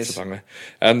 It's a banger.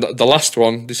 And the last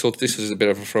one, this is a bit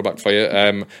of a throwback for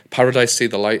you. Paradise See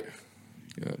the Light.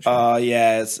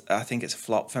 Yeah, I think it's a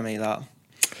flop for me, that.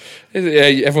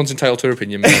 Yeah, everyone's entitled to their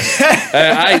opinion, man.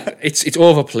 It's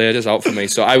overplayed as out for me,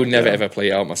 so I would never ever play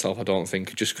it out myself. I don't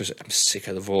think, just because I'm sick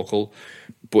of the vocal.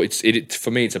 But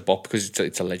for me, it's a bop because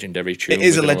it's a legendary tune. It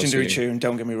is a legendary tune.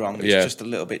 Don't get me wrong. It's just a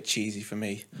little bit cheesy for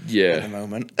me. Yeah. At the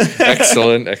moment.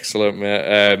 excellent,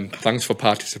 mate. Thanks for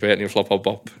participating in Flop or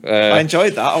Bop. I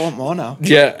enjoyed that. I want more now.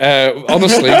 Yeah.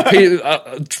 Honestly,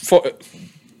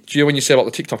 do you know when you say about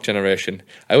the TikTok generation?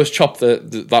 I always chop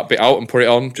that bit out and put it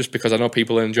on just because I know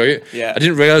people enjoy it. Yeah. I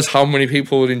didn't realize how many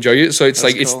people would enjoy it. So it's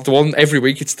it's the one every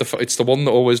week. It's the one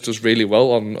that always does really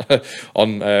well on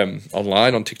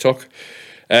online on TikTok.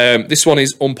 This one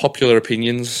is unpopular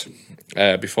opinions.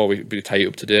 Before we tie it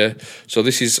up today, so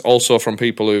this is also from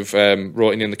people who've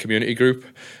wrote in the community group.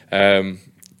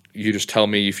 You just tell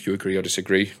me if you agree or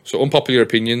disagree. So unpopular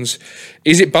opinions.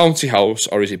 Is it Bouncy House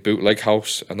or is it Bootleg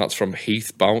House? And that's from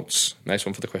Heath Bounce. Nice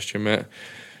one for the question, mate.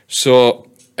 So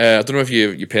I don't know if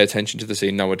you pay attention to the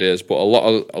scene nowadays, but a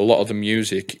lot of the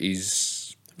music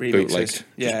is remixes.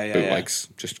 Bootlegs,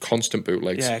 just constant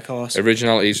bootlegs. Yeah, of course.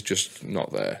 Originality's just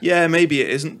not there. Yeah, maybe it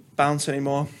isn't bounce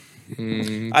anymore.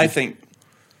 I think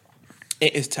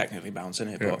it is technically bounce,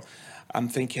 isn't it? But I'm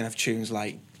thinking of tunes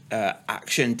like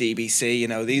Action DBC, you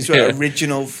know, these were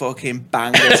original fucking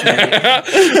bangers, mate.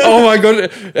 Oh my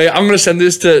god, I'm going to send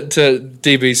this to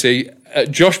DBC.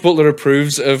 Josh Butler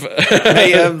approves of.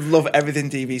 Mate, I love everything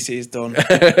DBC has done.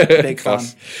 Big fan.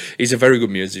 He's a very good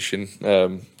musician.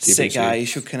 Sick guy. You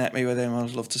should connect me with him.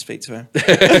 I'd love to speak to him.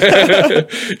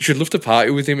 You should love to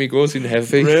party with him. He goes in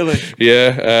heavy. Really?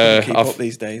 Yeah. Keep up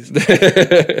these days.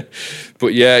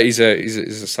 But yeah, he's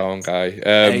a sound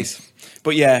guy.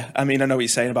 But yeah, I mean, I know what you're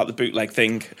saying about the bootleg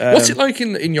thing. What's it like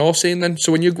in your scene then?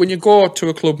 So when you go to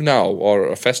a club now or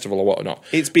a festival or whatnot,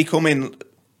 it's becoming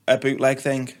a bootleg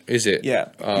thing. Is it? Yeah,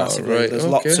 massively. Right. There's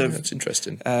lots of that's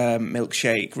interesting.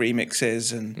 Milkshake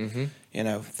remixes and you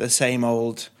know the same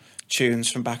old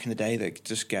tunes from back in the day that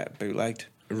just get bootlegged.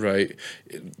 Right.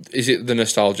 Is it the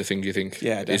nostalgia thing, do you think?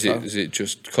 Yeah, definitely. Is it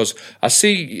just... Because I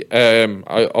see...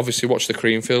 I obviously watch the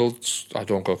Creamfields. I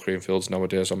don't go Creamfields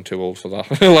nowadays. I'm too old for that.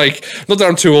 Like, not that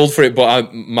I'm too old for it,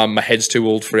 but my head's too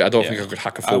old for it. I don't think I could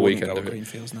hack a full weekend of it.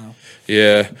 Creamfields now.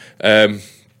 Yeah.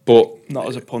 But... Not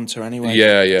as a punter anyway.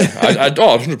 Yeah. I'd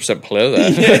 100% play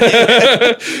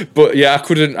there. But yeah, I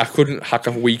couldn't hack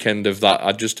a weekend of that.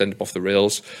 I'd just end up off the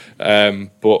rails.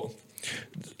 But,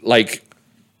 like...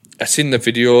 I seen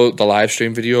the live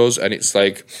stream videos, and it's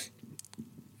like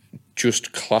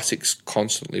just classics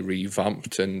constantly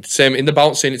revamped. And same in the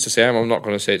bounce scene, it's the same. I'm not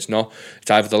going to say it's not.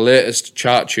 It's either the latest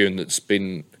chart tune that's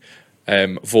been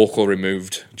vocal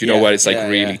removed. Do you know where it's like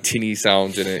really tinny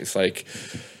sounds in it? It's like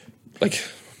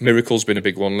Miracle's been a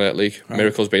big one lately. Right.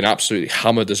 Miracle's been absolutely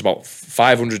hammered. There's about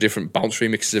 500 different bounce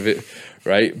remixes of it,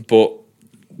 right? But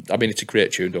I mean, it's a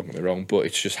great tune. Don't get me wrong, but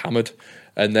it's just hammered.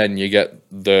 And then you get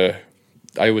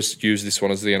I always use this one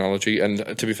as the analogy, and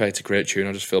to be fair, it's a great tune.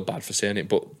 I just feel bad for saying it,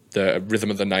 but the Rhythm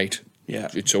of the Night,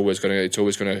 it's always gonna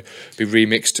be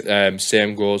remixed.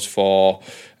 Same goes for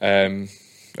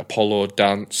Apollo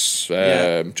Dance.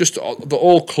 Just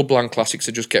all Clubland classics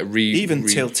that just get even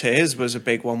Till Tears was a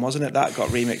big one, wasn't it? That got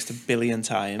remixed a billion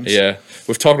times. Yeah,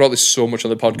 we've talked about this so much on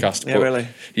the podcast. Yeah, really.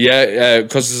 Yeah,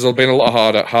 because there's been a lot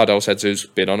of hard house heads who's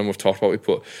been on, and we've talked about it,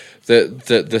 but. They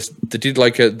did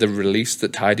like the release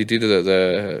that Tidy did,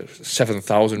 the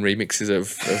 7,000 remixes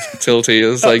of Till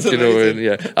Tears, like you know,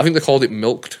 and I think they called it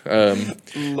Milked.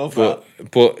 Love that.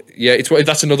 But yeah,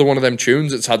 that's another one of them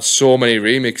tunes that's had so many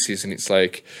remixes, and it's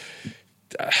like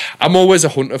I'm always a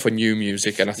hunter for new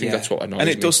music, and I think that's what annoys me. And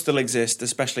it does still exist,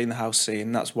 especially in the house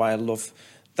scene. That's why I love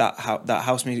that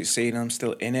house music scene. I'm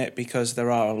still in it because there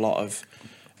are a lot of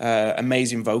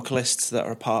amazing vocalists that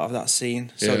are a part of that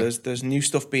scene. So there's new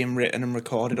stuff being written and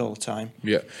recorded all the time.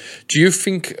 Yeah. Do you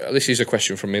think, this is a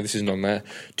question from me, this isn't on there,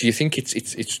 do you think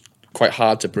it's quite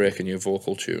hard to break a new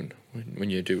vocal tune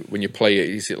when you play it?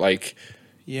 Is it like...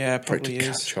 Yeah, it probably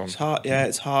is. It's hard. Yeah,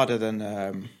 it's harder than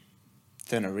a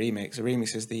remix. A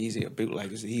remix is the easy, a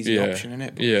bootleg is the easy option, isn't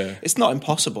it? But it's not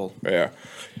impossible. Yeah.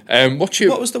 What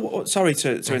was the... Sorry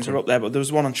to interrupt there, but there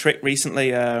was one on Trick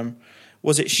recently.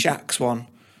 Was it Shaq's one?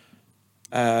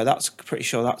 That's pretty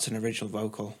sure that's an original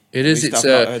vocal. It is. It's I've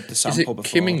not heard the sample is it before.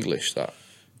 Kim English that?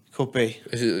 Could be.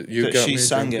 Is it you? That she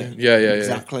sang it. Yeah.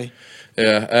 Exactly.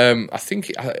 Yeah. I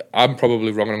think I'm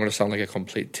probably wrong, and I'm going to sound like a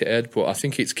complete tithead, but I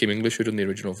think it's Kim English who done the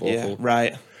original vocal. Yeah.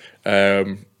 Right.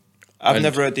 I've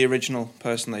never heard the original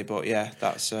personally, but yeah,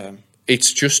 that's.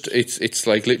 It's just it's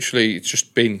like literally it's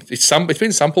been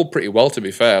sampled pretty well, to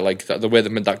be fair, like the way they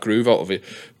made that groove out of it,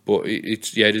 but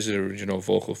it is an original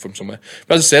vocal from somewhere.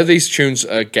 But as I say, these tunes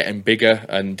are getting bigger,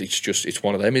 and it's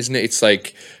one of them, isn't it? It's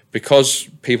like because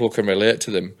people can relate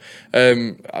to them.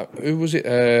 Who was it?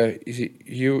 Is it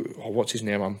you? Oh, what's his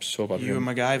name? I'm so bad. Ewan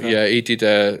MacGyver. Yeah, he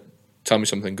did. Tell Me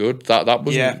Something Good.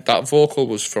 That vocal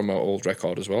was from an old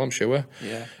record as well, I'm sure.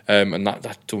 Yeah. And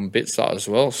that done bits that as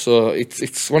well. So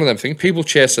it's one of them things. People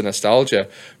chase the nostalgia,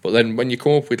 but then when you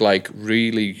come up with like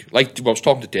really I was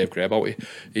talking to Dave Gray about it.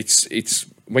 It's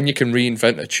when you can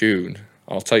reinvent a tune.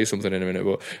 I'll tell you something in a minute,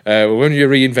 but when you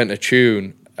reinvent a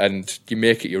tune and you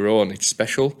make it your own, it's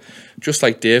special. Just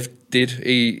like Dave did.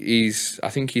 I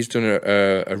think he's done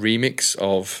a remix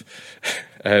of.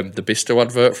 The Bisto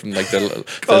advert from like the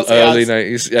early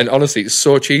 90s, and honestly it's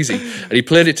so cheesy, and he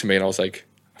played it to me and I was like,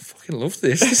 I fucking love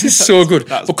this. This is so good.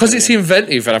 Because brilliant. It's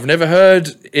inventive and I've never heard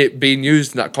it being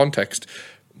used in that context.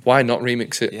 Why not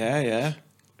remix it? Yeah.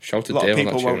 Shout to Dave. A lot Dave of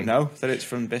people on that won't tune. know that it's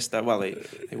from Bisto. Well,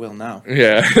 they will now.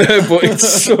 Yeah, but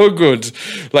it's so good.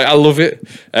 Like I love it.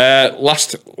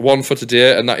 Last one for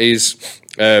today, and that is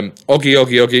Oggy,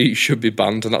 Oggy, Oggy should be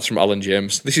banned, and that's from Alan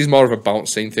James. This is more of a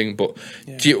bounce scene thing, but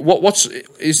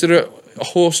is there a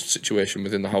host situation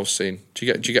within the house scene? Do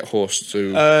you get hosts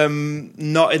who?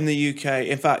 Not in the UK.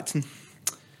 In fact,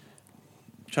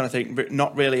 trying to think,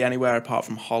 not really anywhere apart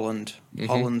from Holland.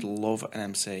 Holland love an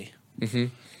MC.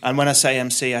 And when I say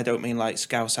MC, I don't mean like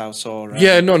Scouse House or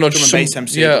no, drum and just bass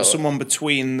MC, but someone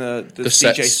between the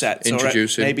DJ sets,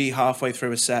 introducing. or maybe halfway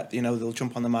through a set, they'll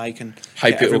jump on the mic and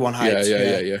hype get everyone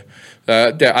hyped.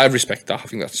 Yeah. I respect that. I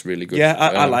think that's really good. Yeah,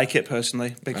 I like it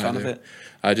personally. Big fan of it.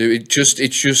 I do.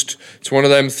 It's one of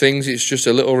them things. It's just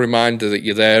a little reminder that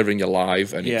you're there and you're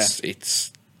live, and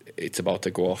it's about to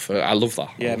go off. I love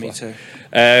that. Yeah, me too.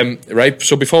 Right,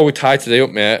 so before we tie today up,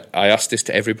 mate, I asked this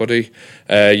to everybody.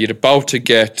 You're about to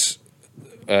get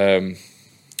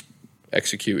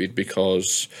executed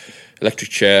because electric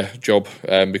chair job,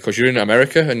 because you're in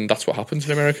America, and that's what happens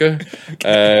in America.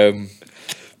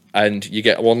 And you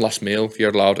get one last meal.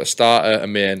 You're allowed a starter, a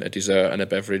main, a dessert, and a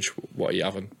beverage. What are you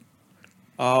having?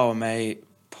 Oh, mate,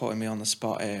 putting me on the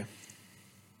spot here.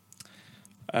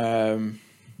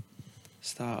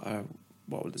 Starter.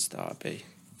 What would the starter be?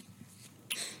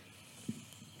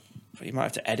 But you might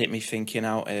have to edit me thinking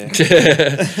out here.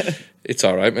 It's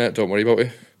all right, mate. Don't worry about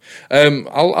it.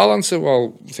 I'll answer.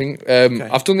 Well, okay.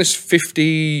 I've done this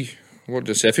 53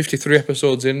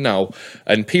 episodes in now,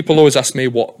 and people always ask me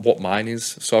what mine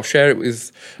is. So I'll share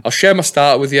my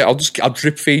starter with you. I'll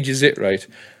drip feed you it, right?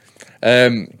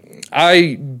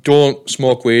 I don't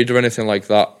smoke weed or anything like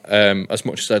that, as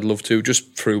much as I'd love to,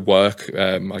 just through work.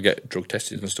 I get drug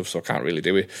tested and stuff, so I can't really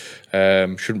do it.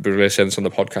 Shouldn't be really saying this on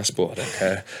the podcast, but I don't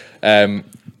care.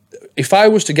 If I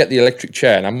was to get the electric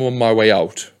chair and I'm on my way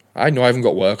out, I know I haven't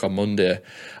got work on Monday,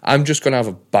 I'm just going to have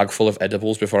a bag full of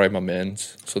edibles before I have my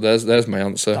mains. So there's my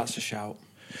answer. That's a shout.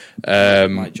 I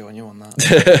might join you on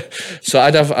that. So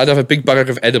I'd have a big bag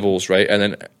of edibles, right? And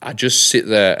then I just sit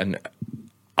there and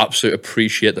absolutely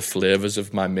appreciate the flavours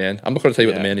of my main. I'm not going to tell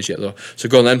you what the main is yet, though. So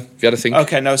go on then, if you had a think.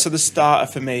 Okay, no, so the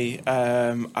starter for me,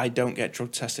 I don't get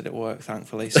drug tested at work,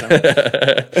 thankfully. So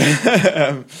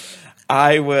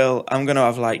I'm going to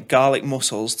have like garlic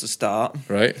mussels to start.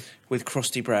 Right. With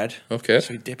crusty bread. Okay.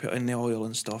 So we dip it in the oil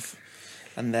and stuff.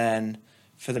 And then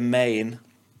for the main,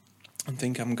 I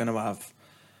think I'm going to have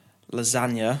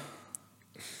lasagna.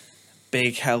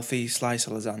 Big, healthy slice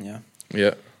of lasagna.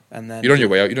 Yeah. And then you're on your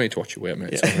way out. You don't need to watch your weight,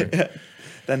 mate. Yeah.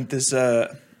 Then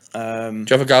dessert. Do you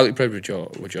have a garlic bread with yours?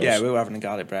 Yeah, we were having a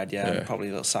garlic bread, and probably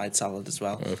a little side salad as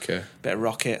well. Okay. Bit of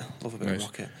rocket. Love a bit of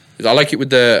rocket. I like it with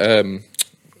the,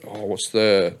 what's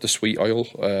the sweet oil?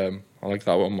 I like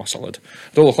that one on my salad.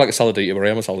 I don't look like a salad eater, but I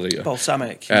am a salad eater.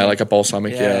 Balsamic. Yeah, like a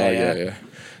balsamic, yeah.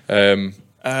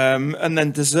 And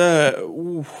then dessert,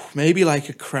 maybe like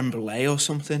a creme brulee or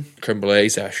something. Creme brulee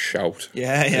is a shout.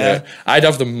 Yeah. I'd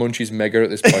have the munchies mega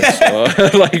at this point,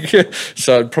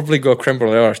 so I'd probably go creme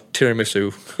brulee or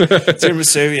tiramisu.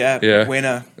 Tiramisu, yeah.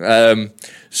 Winner.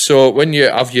 So when you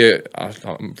have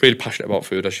I'm really passionate about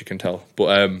food, as you can tell,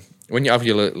 but when you have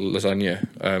your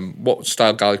lasagna, what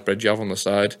style garlic bread do you have on the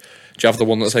side? Do you have the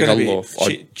one that's like a loaf?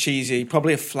 Cheesy,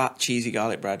 probably a flat cheesy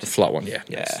garlic bread. A flat one, yeah.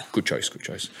 Yes. Good choice.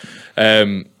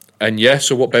 And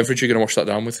so what beverage are you going to wash that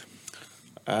down with?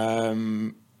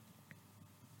 Probably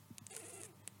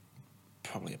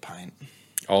a pint.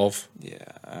 Of? Yeah.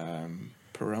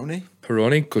 Peroni.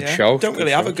 Peroni, good shout. Don't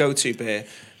really have a go-to beer.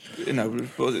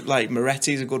 But like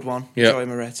Moretti's a good one. Yeah. Joy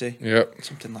Moretti. Yeah.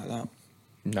 Something like that.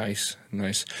 Nice.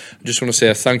 I just want to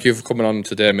say thank you for coming on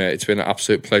today, mate. It's been an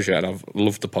absolute pleasure, and I've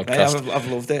loved the podcast. Yeah,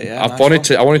 I've loved it. Yeah, I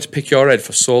wanted to pick your head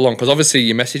for so long because obviously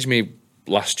you messaged me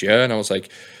last year, and I was like,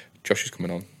 Josh is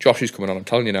coming on. I'm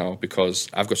telling you now because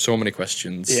I've got so many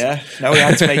questions. Yeah, no, we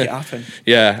had to make it happen.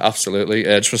 Yeah, absolutely.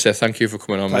 I just want to say thank you for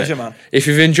coming on, Pleasure, mate. Man. If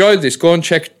you've enjoyed this, go and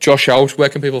check Josh out. Where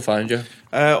can people find you?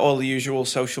 All the usual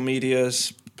social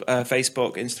medias: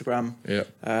 Facebook, Instagram,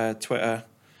 Twitter.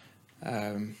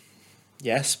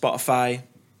 Spotify.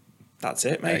 That's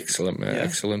it, mate. Excellent, mate. Yeah.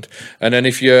 Excellent. And then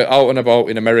if you're out and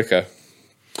about in America,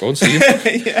 go and see him.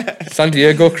 San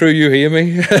Diego crew, you hear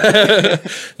me?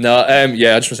 No, I just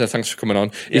want to say thanks for coming on.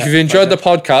 If you've enjoyed the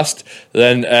podcast,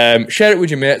 then share it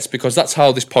with your mates because that's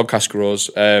how this podcast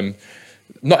grows.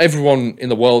 Not everyone in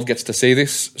the world gets to see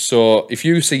this. So if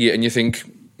you see it and you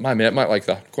think, my mate might like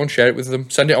that, go and share it with them.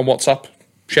 Send it on WhatsApp.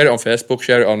 Share it on Facebook,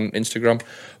 share it on Instagram,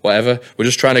 whatever. We're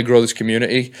just trying to grow this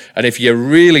community. And if you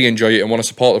really enjoy it and want to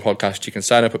support the podcast, you can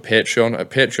sign up at Patreon at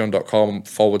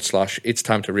patreon.com/It's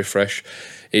Time to Riffresh.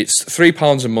 It's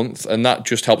 £3 a month, and that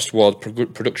just helps toward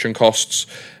production costs.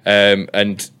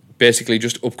 And basically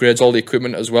just upgrades all the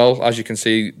equipment as well. As you can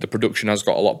see, the production has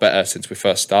got a lot better since we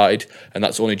first started, and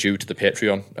that's only due to the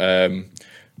Patreon.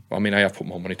 I mean, I have put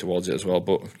more money towards it as well,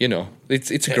 but you know, it's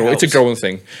a growing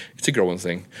thing. It's a growing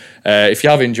thing. If you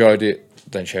have enjoyed it,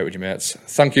 then share it with your mates.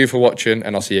 Thank you for watching,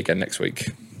 and I'll see you again next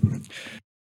week.